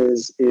does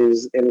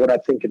is, and what I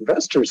think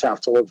investors have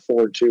to look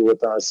forward to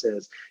with us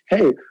is,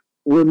 hey,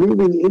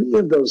 removing any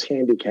of those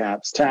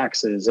handicaps,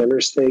 taxes,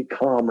 interstate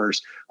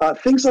commerce,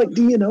 things like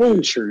D&O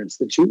insurance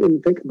that you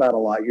wouldn't think about a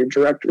lot, your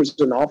directors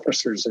and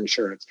officers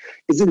insurance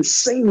is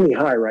insanely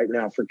high right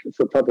now for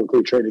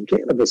publicly traded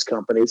cannabis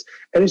companies.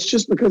 And it's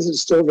just because it's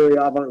still very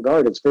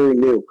avant-garde. It's very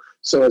new.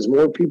 So as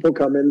more people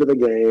come into the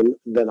game,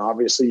 then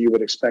obviously you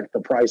would expect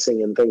the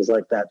pricing and things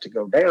like that to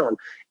go down.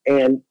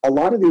 And a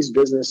lot of these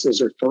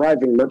businesses are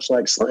thriving, much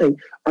like Slang,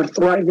 are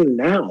thriving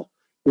now.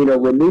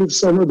 Remove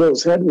some of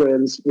those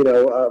headwinds,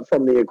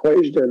 from the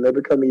equation, and they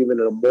become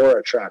even a more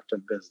attractive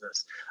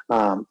business.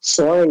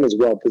 Slang is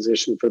well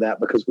positioned for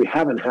that because we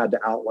haven't had to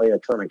outlay a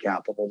ton of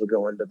capital to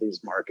go into these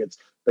markets,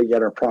 but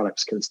yet our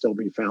products can still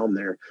be found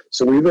there.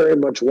 So we very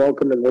much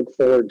welcome and look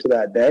forward to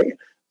that day.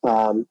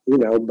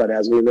 But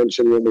as we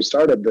mentioned when we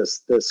started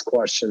this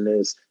question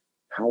is,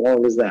 how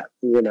long is that?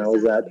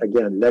 Is that,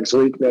 again, next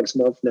week, next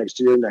month, next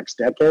year, next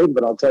decade?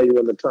 But I'll tell you,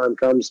 when the time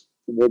comes,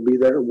 we'll be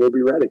there. We'll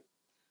be ready.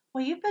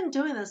 Well, you've been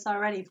doing this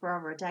already for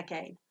over a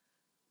decade.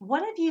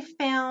 What have you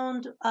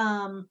found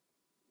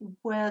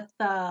with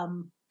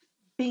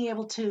being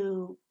able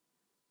to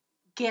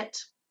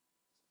get,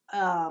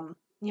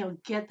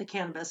 get the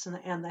cannabis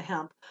and the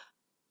hemp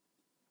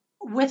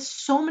with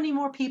so many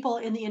more people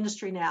in the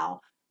industry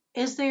now?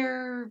 Is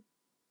there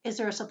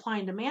a supply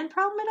and demand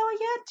problem at all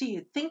yet? Do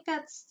you think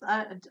that's?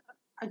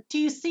 Do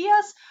you see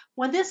us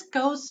when this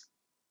goes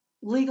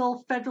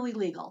legal, federally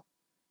legal?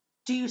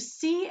 Do you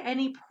see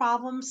any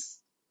problems?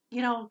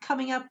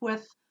 Coming up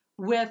with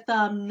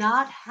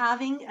not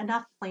having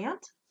enough plant?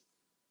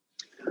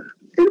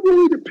 It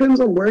really depends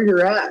on where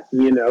you're at.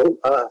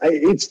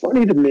 It's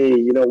funny to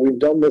me, we've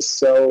done this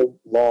so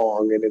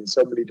long and in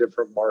so many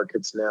different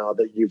markets now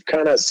that you've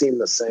kind of seen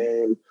the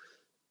same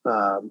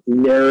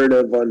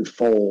narrative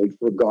unfold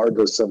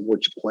regardless of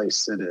which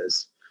place it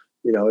is.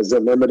 Is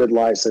it limited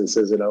license?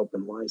 Is it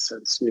open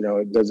license?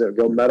 Does it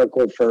go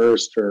medical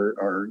first or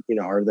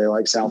are they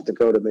like South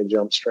Dakota and they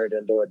jump straight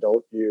into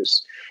adult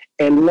use?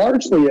 And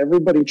largely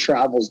everybody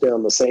travels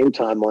down the same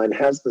timeline,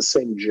 has the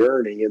same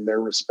journey in their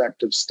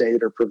respective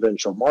state or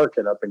provincial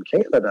market up in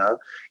Canada.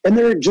 And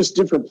they're just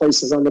different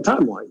places on the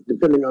timeline,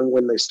 depending on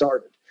when they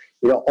started.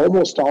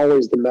 Almost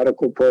always the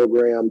medical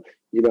program,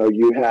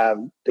 you have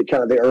the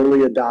kind of the early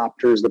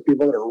adopters, the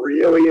people that are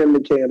really into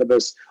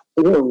cannabis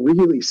or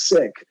really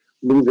sick,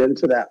 move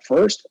into that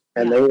first,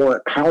 and they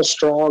want how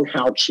strong,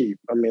 how cheap.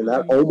 I mean,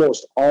 that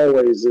almost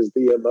always is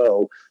the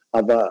MO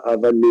of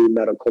a new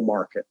medical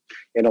market.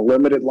 In a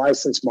limited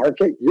license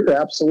market, you're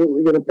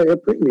absolutely going to pay a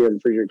premium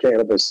for your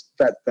cannabis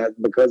that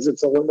because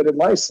it's a limited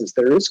license.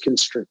 There is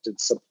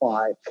constricted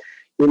supply.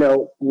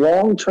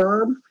 Long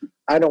term,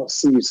 I don't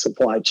see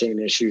supply chain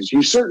issues.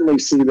 You certainly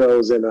see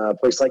those in a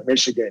place like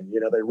Michigan. You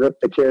know, they rip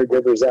the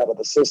caregivers out of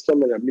the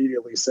system and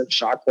immediately sent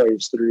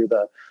shockwaves through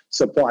the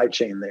supply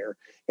chain there.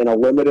 In a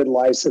limited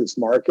license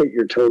market,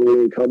 you're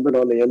totally incumbent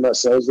on the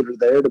MSOs that are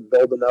there to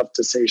build enough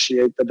to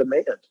satiate the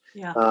demand.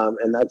 Yeah.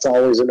 And that's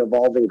always an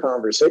evolving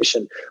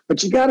conversation.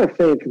 But you got to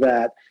think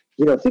that,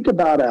 you know, think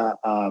about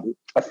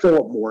a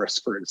Philip Morris,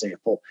 for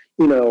example,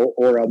 you know,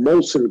 or a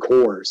Molson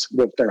Coors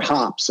with their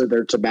hops or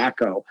their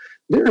tobacco.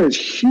 There is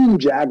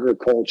huge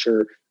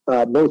agriculture,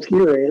 both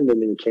here and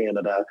in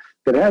Canada,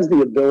 that has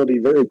the ability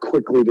very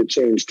quickly to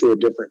change to a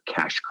different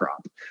cash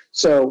crop.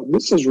 So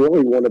this is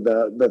really one of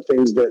the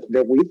things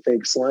that we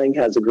think Slang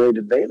has a great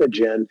advantage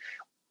in.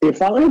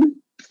 If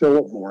I'm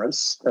Philip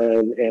Morris,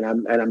 and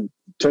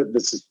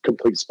this is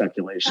complete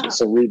speculation,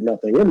 so read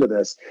nothing into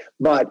this.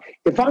 But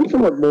if I'm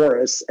Philip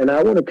Morris and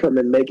I want to come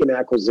and make an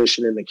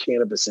acquisition in the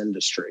cannabis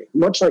industry,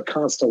 much like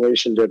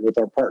Constellation did with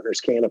our partners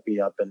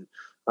Canopy up in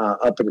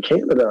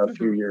Canada a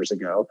few years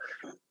ago,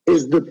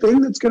 is the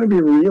thing that's going to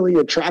be really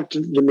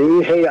attractive to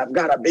me, hey, I've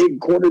got a big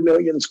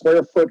 250,000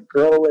 square foot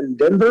grow in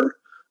Denver,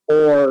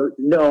 or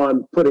no,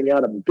 I'm putting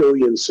out 1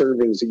 billion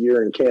servings a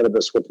year in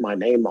cannabis with my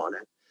name on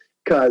it.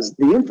 Because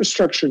the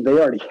infrastructure they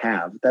already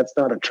have, that's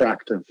not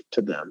attractive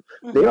to them.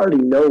 They already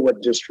know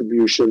what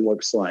distribution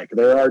looks like.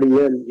 They're already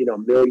in, you know,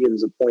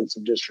 millions of points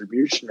of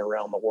distribution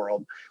around the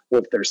world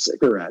with their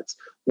cigarettes.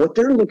 What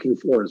they're looking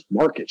for is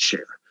market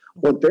share.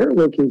 What they're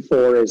looking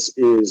for is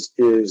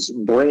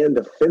brand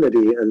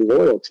affinity and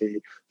loyalty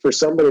for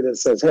somebody that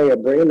says, hey, a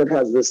brand that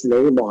has this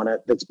name on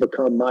it that's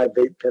become my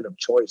vape pen of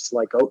choice,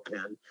 like Oak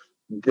Pen.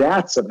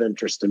 That's of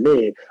interest to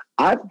me.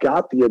 I've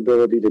got the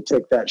ability to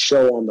take that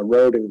show on the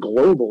road and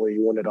globally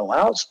when it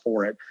allows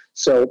for it.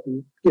 So,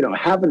 you know,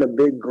 having a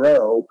big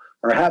grow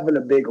or having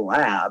a big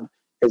lab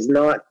is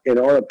not, in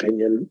our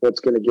opinion, what's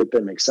going to get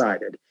them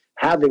excited.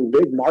 Having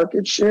big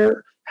market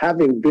share,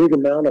 having big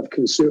amounts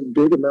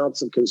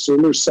of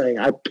consumers saying,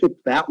 I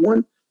picked that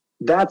one,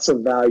 that's a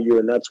value,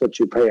 and that's what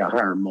you pay a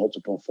higher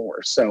multiple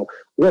for. So,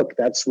 look,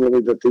 that's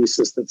really the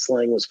thesis that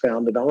Slang was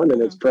founded on,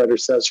 and its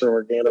predecessor,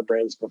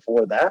 Organobrands,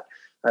 before that.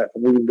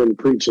 We've been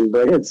preaching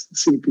brands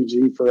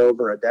CPG for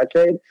over a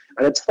decade,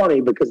 and it's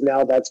funny because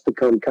now that's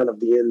become kind of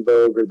the in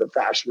vogue or the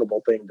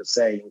fashionable thing to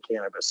say in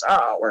cannabis.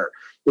 Where,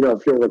 you know,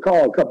 if you'll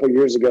recall, a couple of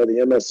years ago,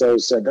 the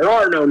MSOs said there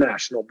are no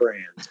national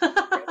brands.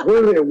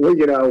 we're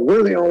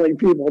the only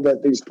people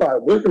that these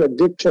products. We're going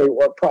to dictate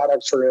what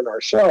products are in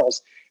our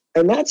shelves.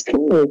 And that's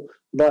cool,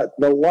 but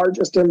the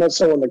largest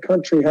MSO in the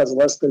country has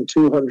less than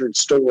 200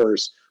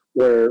 stores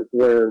where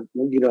you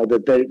know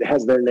that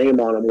has their name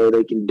on them, where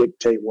they can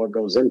dictate what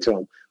goes into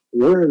them.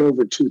 We're in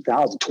over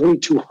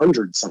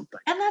 2,200 something.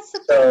 And that's the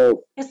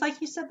thing. It's like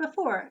you said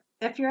before.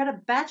 If you're at a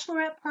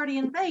bachelorette party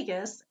in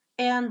Vegas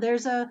and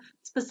there's a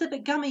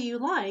specific gummy you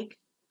like,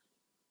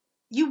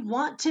 you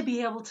want to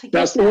be able to get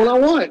that's the one I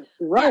want.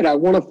 Right. I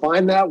want to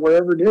find that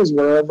wherever it is,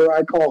 wherever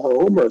I call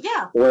home, or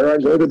where I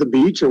go to the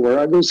beach, or where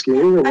I go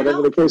skiing, or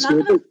whatever the case may be. I'm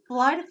not going to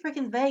fly to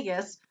freaking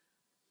Vegas,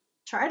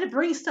 try to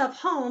bring stuff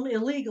home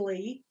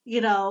illegally,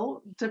 you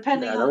know,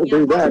 depending on don't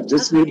do that.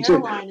 Just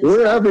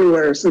we're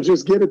everywhere, so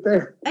just get it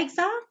there.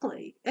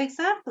 Exactly.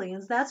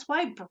 And that's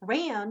why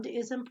brand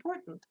is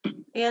important,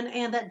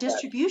 and that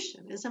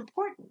distribution is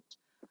important.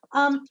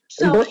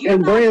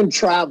 Brand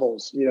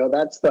travels, you know,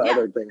 that's the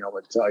other thing I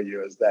would tell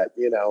you is that,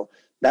 you know,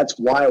 that's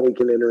why we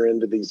can enter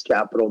into these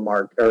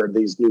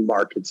these new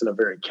markets in a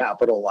very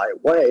capital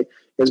light way,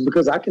 is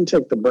because I can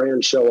take the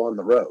brand show on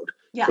the road.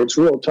 Yeah. It's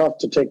real tough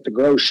to take the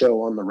grow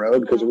show on the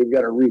road because we've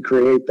got to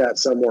recreate that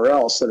somewhere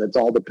else. And it's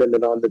all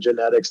dependent on the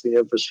genetics, the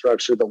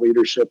infrastructure, the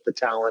leadership, the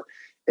talent,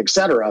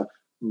 etc.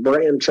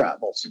 Brand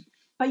travels.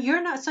 But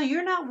you're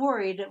not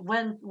worried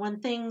when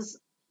things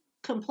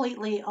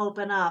completely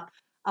open up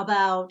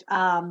about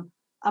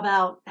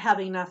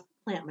having enough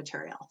plant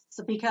material.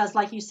 So because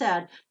like you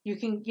said, you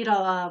can, you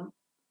know,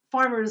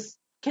 farmers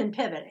can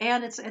pivot,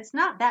 and it's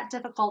not that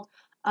difficult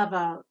of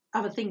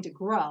a thing to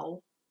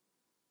grow.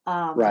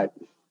 Right.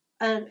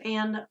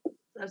 And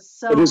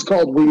so it is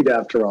called weed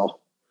after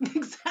all.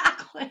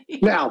 Exactly.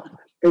 Now,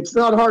 it's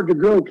not hard to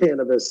grow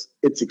cannabis.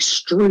 It's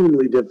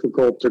extremely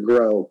difficult to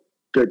grow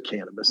good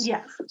cannabis.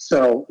 Yes.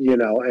 So, you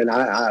know, and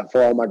I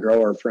for all my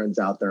grower friends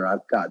out there,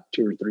 I've got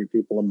 2 or 3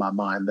 people in my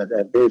mind that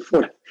if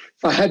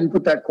I hadn't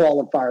put that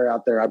qualifier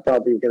out there, I'm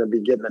probably going to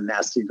be getting a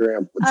nasty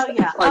gram.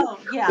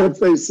 Once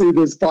they see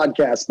this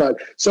podcast.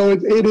 But so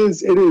it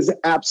is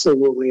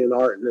absolutely an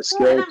art and a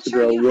skill to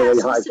grow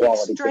really high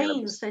quality strains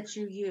cannabis that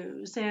you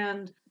use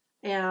and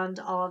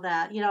all of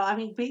that. You know, I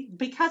mean,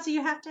 because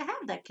you have to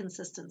have that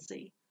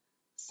consistency.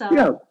 So,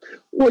 yeah.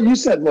 Well, you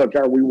said, look,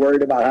 are we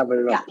worried about having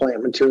enough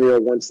plant material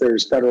once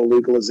there's federal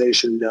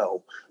legalization?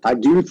 No. I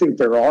do think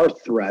there are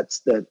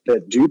threats that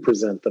do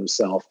present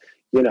themselves,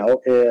 you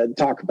know, and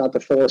talk about the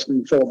Philip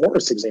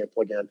Morris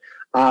example again.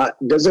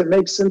 Does it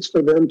make sense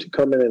for them to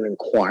come in and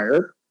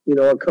inquire, you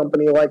know, a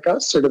company like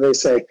us, or do they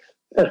say,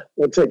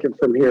 we'll take it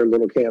from here,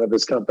 little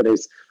cannabis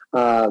companies.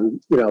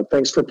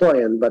 Thanks for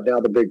playing, but now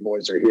the big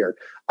boys are here.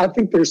 I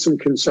think there's some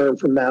concern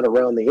from that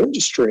around the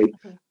industry.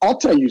 I'll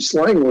tell you,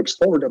 Slang looks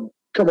forward to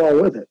come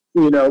on with it.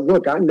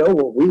 Look, I know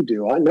what we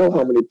do. I know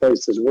how many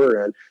places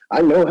we're in.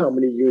 I know how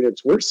many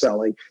units we're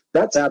selling.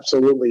 That's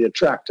absolutely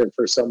attractive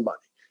for somebody.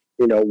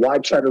 Why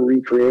try to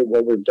recreate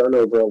what we've done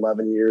over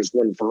 11 years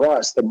when for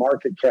us, the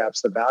market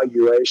caps, the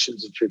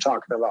valuations that you're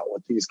talking about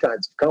with these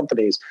kinds of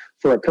companies,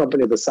 for a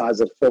company the size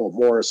of Philip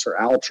Morris or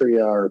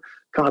Altria or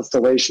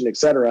Constellation, et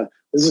cetera,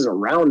 this is a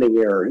rounding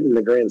error in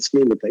the grand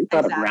scheme of things.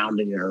 Not a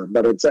rounding error,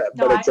 but it's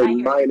a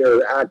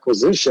minor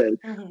acquisition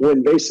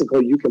when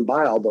basically you can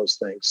buy all those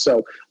things.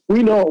 So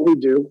we know what we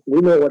do.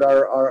 We know what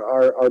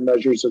our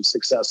measures of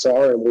success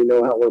are, and we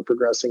know how we're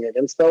progressing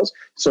against those.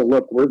 So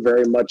look, we're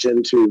very much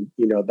into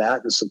that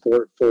and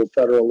support full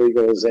federal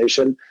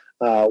legalization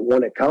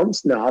when it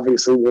comes. Now,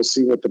 obviously, we'll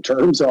see what the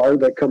terms are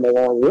that come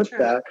along with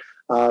that.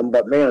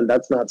 But man,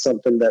 that's not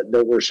something that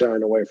we're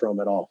shying away from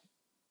at all.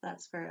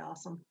 That's very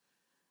awesome.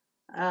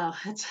 Oh,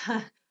 it's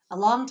a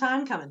long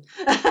time coming.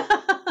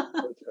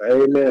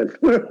 Amen.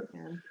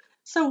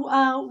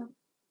 So,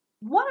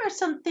 what are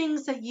some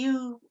things that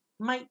you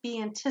might be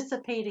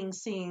anticipating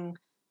seeing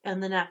in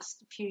the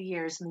next few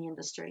years in the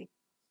industry?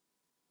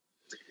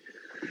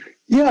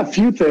 Yeah, a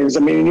few things. I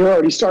mean, you're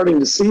already starting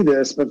to see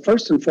this, but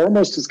first and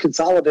foremost is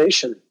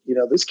consolidation.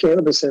 This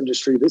cannabis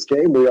industry, this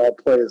game we all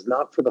play is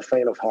not for the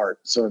faint of heart.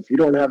 So if you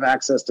don't have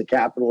access to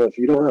capital, if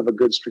you don't have a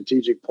good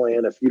strategic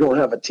plan, if you don't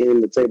have a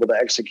team that's able to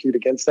execute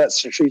against that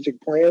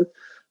strategic plan,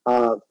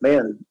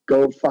 man,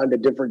 go find a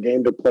different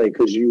game to play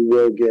because you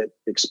will get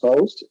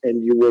exposed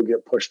and you will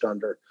get pushed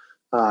under.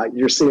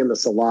 You're seeing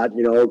this a lot.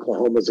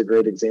 Oklahoma is a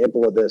great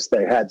example of this.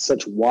 They had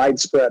such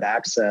widespread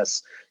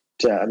access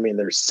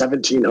there's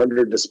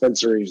 1,700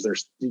 dispensaries.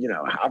 There's,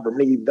 however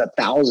many,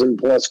 1,000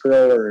 plus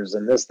growers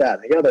and this, that,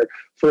 and the other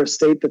for a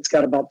state that's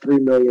got about 3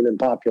 million in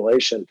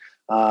population.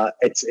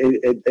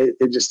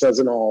 It just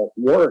doesn't all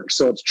work.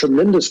 So it's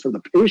tremendous for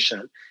the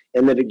patient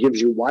and that it gives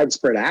you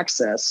widespread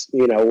access,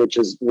 which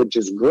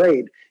is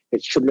great.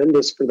 It's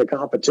tremendous for the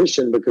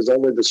competition because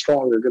only the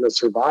strong are going to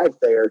survive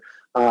there.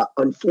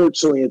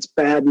 Unfortunately, it's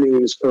bad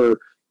news for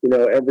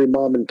every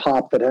mom and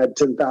pop that had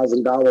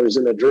 $10,000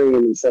 in a dream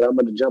and said, I'm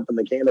going to jump in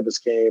the cannabis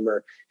game,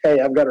 or, hey,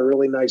 I've got a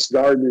really nice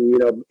garden,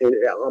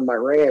 on my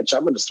ranch.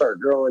 I'm going to start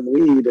growing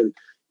weed and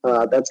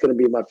that's going to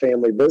be my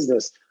family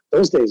business.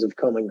 Those days have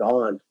come and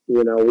gone.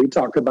 We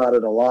talk about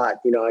it a lot.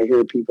 I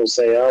hear people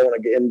say, I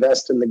want to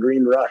invest in the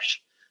green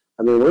rush.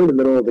 I mean, we're in the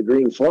middle of the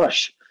green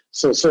flush.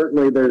 So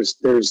certainly there's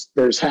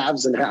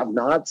haves and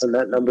have-nots, and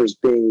that number's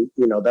being,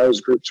 those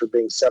groups are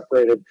being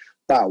separated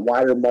by a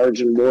wider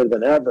margin more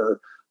than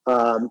ever.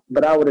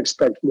 But I would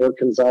expect more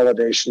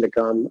consolidation to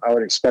come. I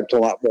would expect a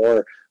lot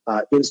more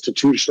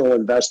institutional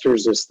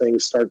investors as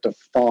things start to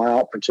thaw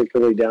out,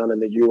 particularly down in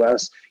the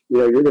U.S.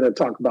 You're going to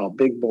talk about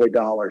big boy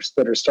dollars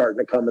that are starting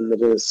to come into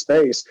this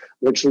space,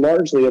 which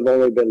largely have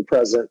only been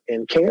present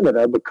in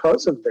Canada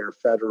because of their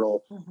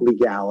federal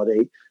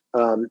legality.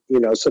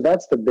 So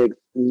that's the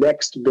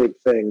next big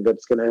thing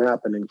that's going to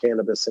happen in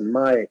cannabis, in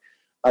my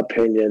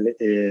opinion,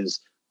 is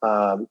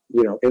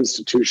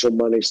institutional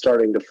money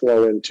starting to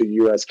flow into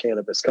U.S.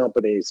 cannabis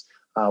companies,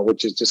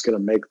 which is just going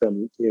to make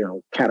them,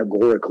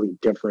 categorically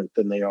different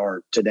than they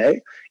are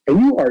today. And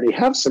you already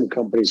have some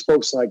companies,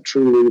 folks like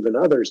Trulieve and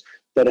others,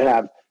 that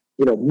have,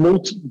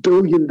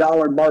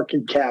 multi-billion-dollar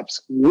market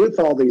caps with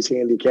all these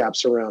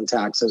handicaps around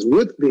taxes,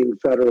 with being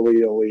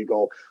federally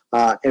illegal,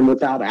 and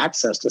without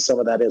access to some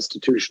of that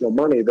institutional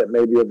money that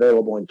may be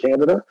available in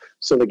Canada.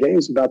 So the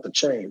game's about to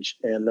change.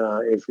 And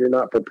if you're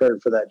not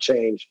prepared for that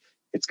change,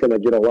 it's going to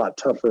get a lot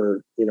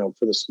tougher,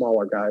 for the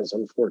smaller guys,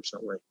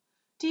 unfortunately.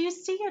 Do you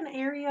see an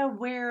area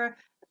where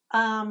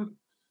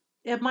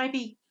it might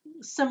be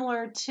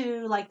similar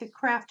to like the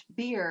craft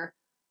beer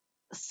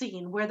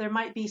scene, where there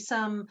might be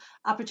some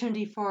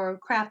opportunity for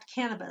craft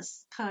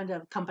cannabis kind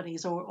of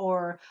companies,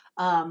 or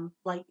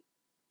like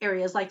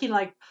areas like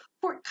like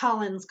Fort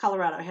Collins,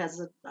 Colorado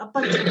has a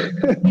bunch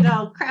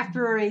of craft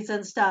breweries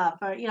and stuff,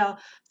 or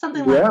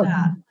something like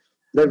that.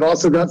 They've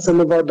also got some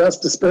of our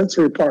best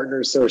dispensary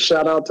partners. So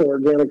shout out to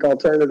Organic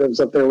Alternatives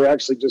up there. We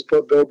actually just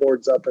put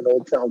billboards up in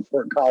Old Town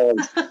Fort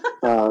Collins.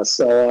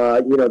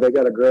 They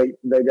got a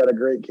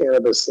great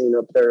cannabis scene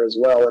up there as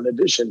well, in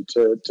addition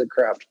to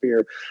craft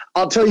beer.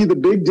 I'll tell you the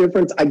big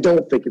difference. I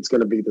don't think it's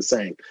going to be the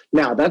same.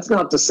 Now, that's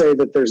not to say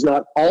that there's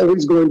not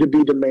always going to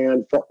be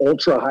demand for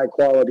ultra high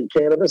quality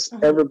cannabis.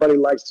 Everybody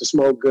likes to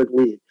smoke good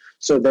weed.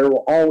 So there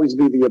will always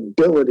be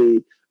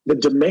the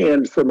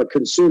demand from a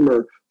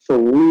consumer for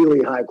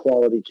really high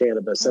quality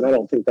cannabis. And I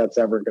don't think that's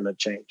ever going to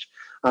change.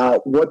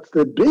 What's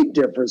the big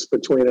difference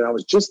between it? I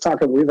was just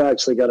talking, we've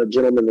actually got a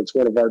gentleman that's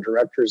one of our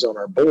directors on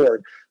our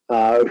board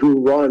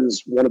who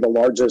runs one of the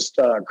largest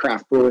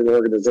craft brewing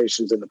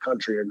organizations in the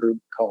country, a group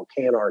called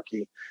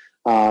Canarchy.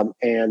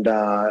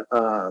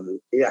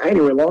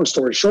 Anyway, long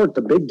story short,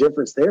 the big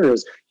difference there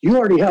is you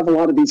already have a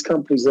lot of these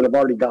companies that have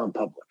already gone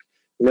public.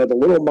 The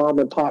little mom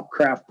and pop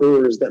craft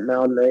brewers that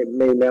now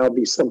may now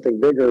be something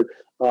bigger,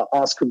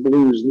 Oscar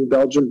Blues, New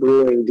Belgium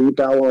Brewing, Deep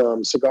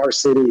Ellum, Cigar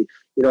City,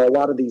 a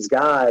lot of these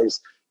guys,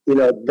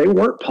 they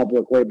weren't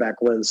public way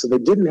back when, so they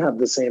didn't have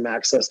the same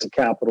access to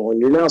capital. And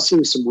you're now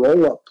seeing some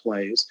roll-up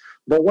plays.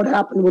 But what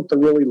happened with the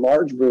really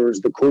large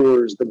brewers, the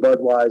Coors, the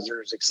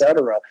Budweisers, et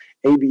cetera,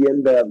 AB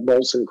InBev,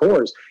 Molson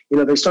Coors,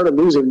 they started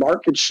losing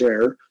market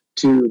share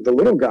to the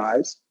little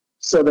guys.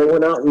 So they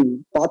went out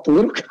and bought the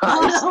little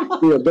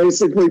guys,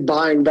 basically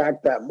buying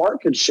back that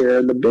market share.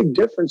 And the big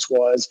difference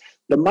was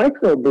the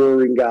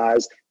microbrewing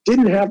guys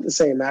didn't have the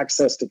same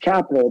access to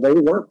capital. They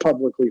weren't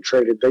publicly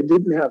traded. They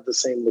didn't have the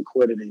same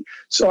liquidity.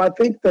 So I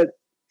think that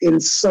in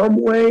some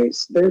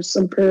ways there's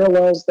some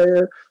parallels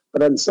there,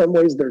 but in some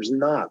ways there's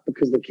not,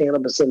 because the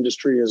cannabis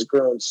industry has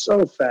grown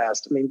so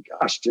fast. I mean,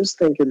 gosh, just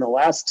think in the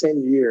last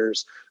 10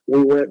 years,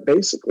 we went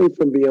basically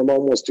from being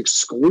almost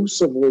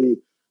exclusively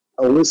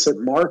illicit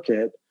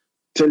market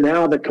to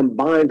now the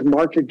combined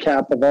market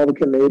cap of all the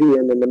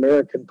Canadian and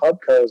American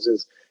pubcos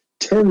is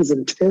tens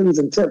and tens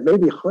and tens,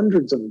 maybe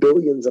hundreds of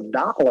billions of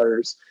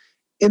dollars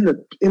in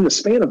the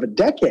span of a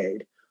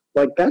decade.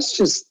 Like that's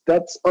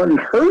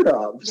unheard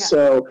of. Yeah.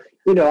 So,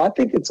 I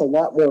think it's a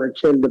lot more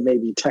akin to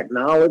maybe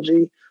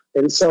technology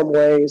in some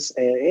ways.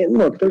 And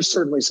look, there's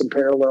certainly some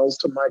parallels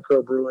to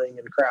microbrewing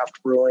and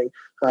craft brewing.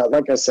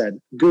 Like I said,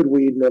 good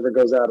weed never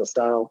goes out of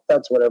style.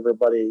 That's what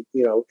everybody,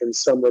 in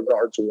some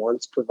regards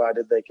wants,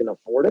 provided they can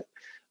afford it.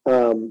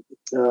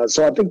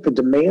 So I think the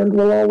demand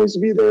will always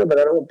be there, but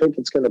I don't think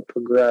it's going to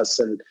progress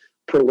and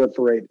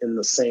proliferate in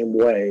the same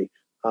way.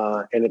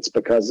 And it's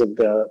because of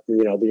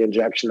the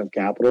injection of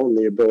capital and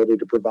the ability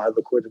to provide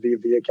liquidity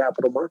via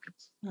capital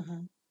markets.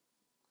 Mm-hmm.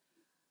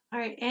 All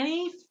right.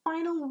 Any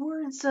final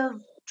words of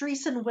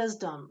Dreesen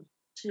wisdom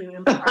to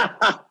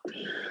impart?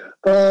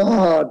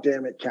 Oh,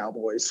 damn it,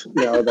 Cowboys!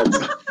 No, that's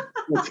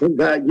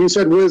that. You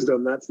said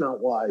wisdom. That's not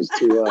wise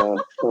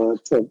to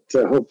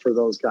hope for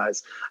those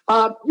guys.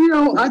 I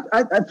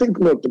think.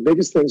 Look, the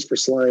biggest things for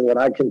Slang, what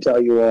I can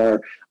tell you are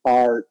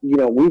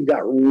we've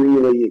got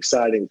really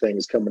exciting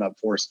things coming up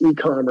for us.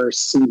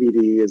 E-commerce,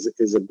 CBD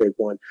is a big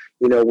one.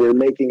 We're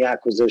making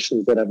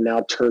acquisitions that have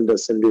now turned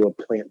us into a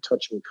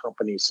plant-touching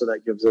company, so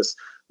that gives us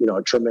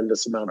a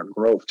tremendous amount of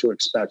growth to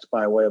expect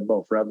by way of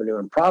both revenue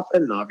and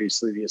profit, and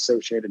obviously the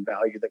associated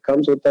value that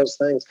comes with those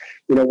things.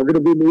 We're going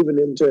to be moving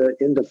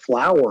into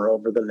flower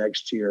over the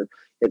next year.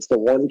 It's the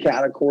one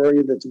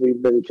category that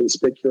we've been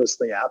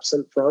conspicuously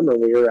absent from, and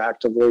we are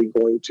actively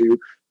going to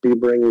be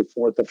bringing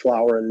forth the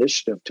flower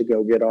initiative to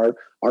go get our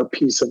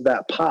piece of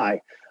that pie.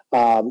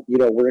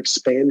 We're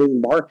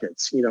expanding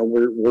markets.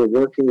 We're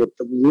working with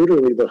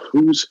literally the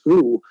who's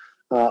who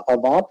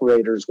of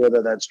operators,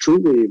 whether that's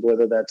Trulieve,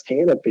 whether that's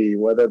Canopy,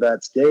 whether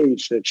that's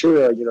Gage,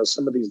 Natura,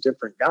 some of these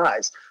different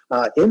guys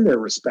in their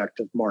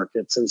respective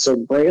markets. And so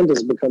brand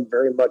has become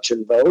very much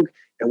in vogue,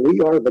 and we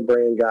are the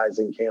brand guys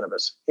in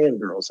cannabis, and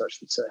girls, I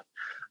should say.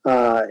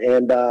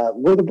 And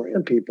we're the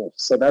brand people.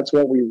 So that's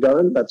what we've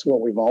done. That's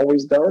what we've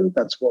always done.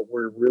 That's what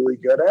we're really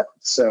good at.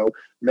 So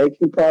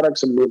making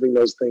products and moving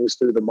those things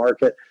through the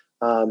market,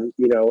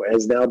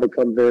 has now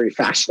become very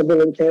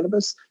fashionable in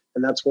cannabis.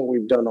 And that's what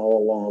we've done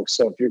all along.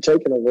 So if you're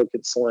taking a look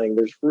at Slang,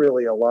 there's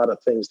really a lot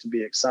of things to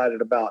be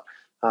excited about,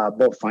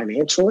 both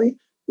financially,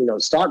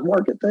 stock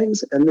market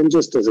things, and then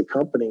just as a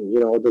company,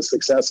 the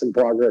success and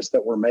progress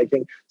that we're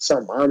making,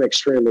 something I'm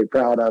extremely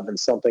proud of and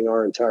something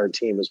our entire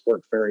team has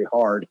worked very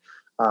hard,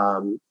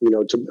 to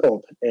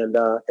build. And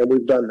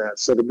we've done that.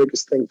 So the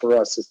biggest thing for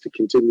us is to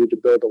continue to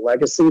build a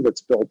legacy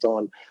that's built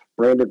on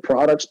branded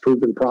products,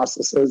 proven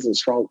processes, and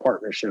strong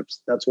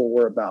partnerships. That's what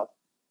we're about.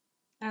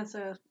 That's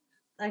a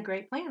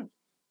great plan.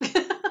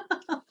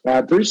 I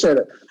appreciate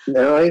it.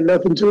 Now ain't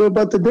nothing to it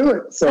but to do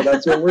it. So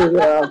that's what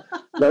we're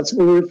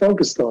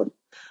focused on.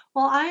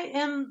 Well,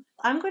 I'm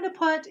going to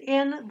put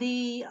in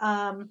the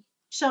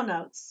show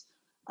notes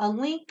a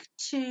link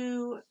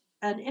to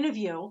an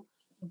interview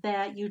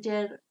that you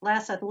did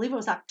last, I believe it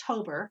was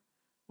October,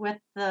 with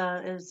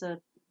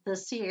the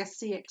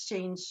CSC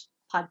Exchange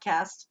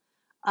podcast.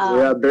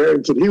 Yeah,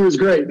 Barrington. He was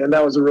great, and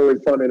that was a really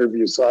fun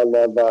interview. So I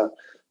love that.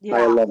 He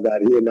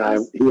and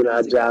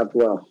I jabbed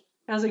well.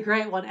 That was a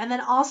great one. And then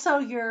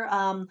also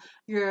the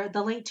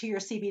link to your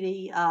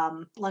CBD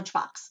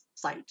Lunchbox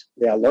site.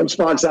 Yeah,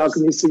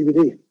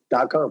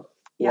 lunchboxalchemycbd.com.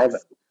 Yes. Love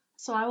it.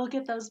 So I will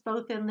get those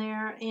both in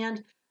there.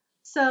 And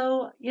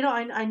so,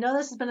 I know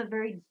this has been a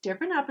very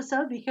different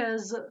episode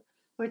because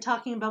we're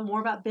talking more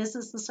about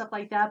business and stuff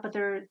like that, but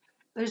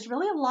there's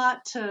really a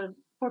lot for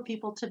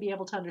people to be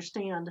able to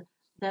understand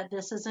that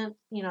this isn't,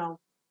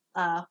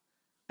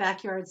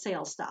 backyard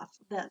sales stuff,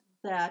 that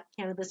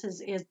cannabis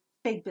is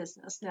big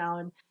business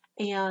now.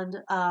 And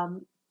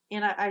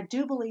I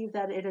do believe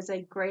that it is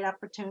a great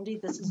opportunity.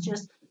 This is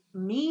just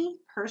me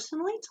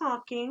personally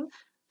talking,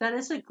 that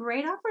it's a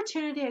great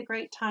opportunity, a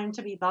great time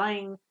to be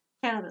buying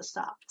cannabis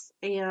stocks.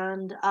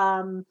 And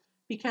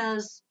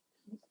because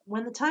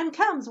when the time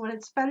comes, when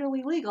it's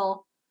federally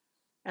legal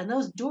and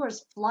those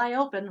doors fly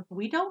open,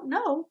 we don't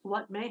know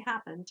what may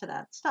happen to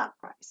that stock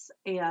price.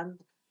 And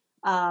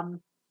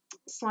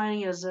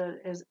Slining is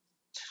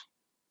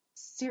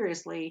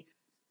seriously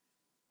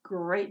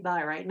great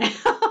buy right now.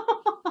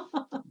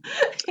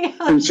 And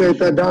Appreciate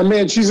that, Don.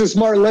 Man, she's a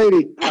smart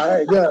lady. All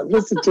right, yeah,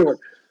 listen to her.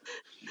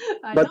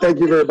 I But know. thank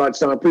you very much,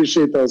 Don.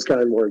 Appreciate those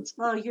kind words.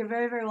 Well, you're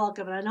very, very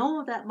welcome. And I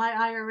know that my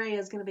IRA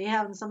is going to be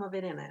having some of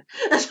it in it.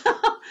 Because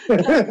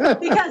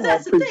I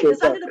that's the thing appreciate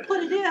is I'm that. going to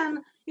put it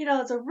in,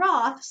 as a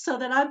Roth so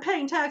that I'm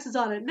paying taxes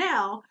on it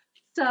now.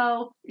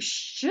 So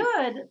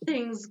should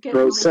things get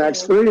Gross really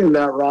tax big, free in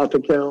that Roth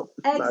account.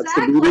 That's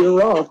the beauty exactly. of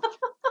Roth.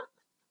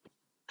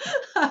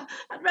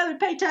 I'd rather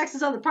pay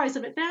taxes on the price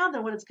of it now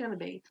than what it's going to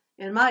be,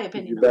 in my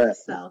opinion, You at bet.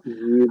 least. So,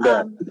 You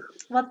bet.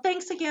 well,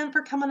 thanks again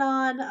for coming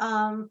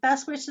on.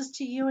 Best wishes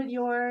to you and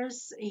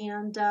yours,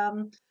 and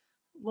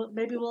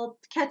maybe we'll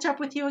catch up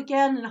with you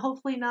again, and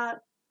hopefully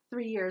not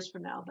 3 years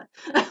from now, but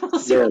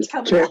we'll see Man, what's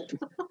coming up.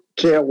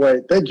 can't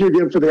wait. Thank you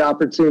again for the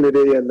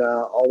opportunity, and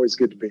always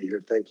good to be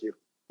here. Thank you.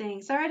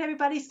 Thanks. All right,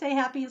 everybody, stay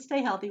happy and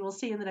stay healthy. We'll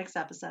see you in the next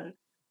episode.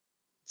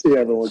 See you,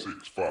 everyone.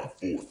 6, 5, 4,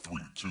 3,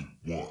 2,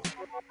 1.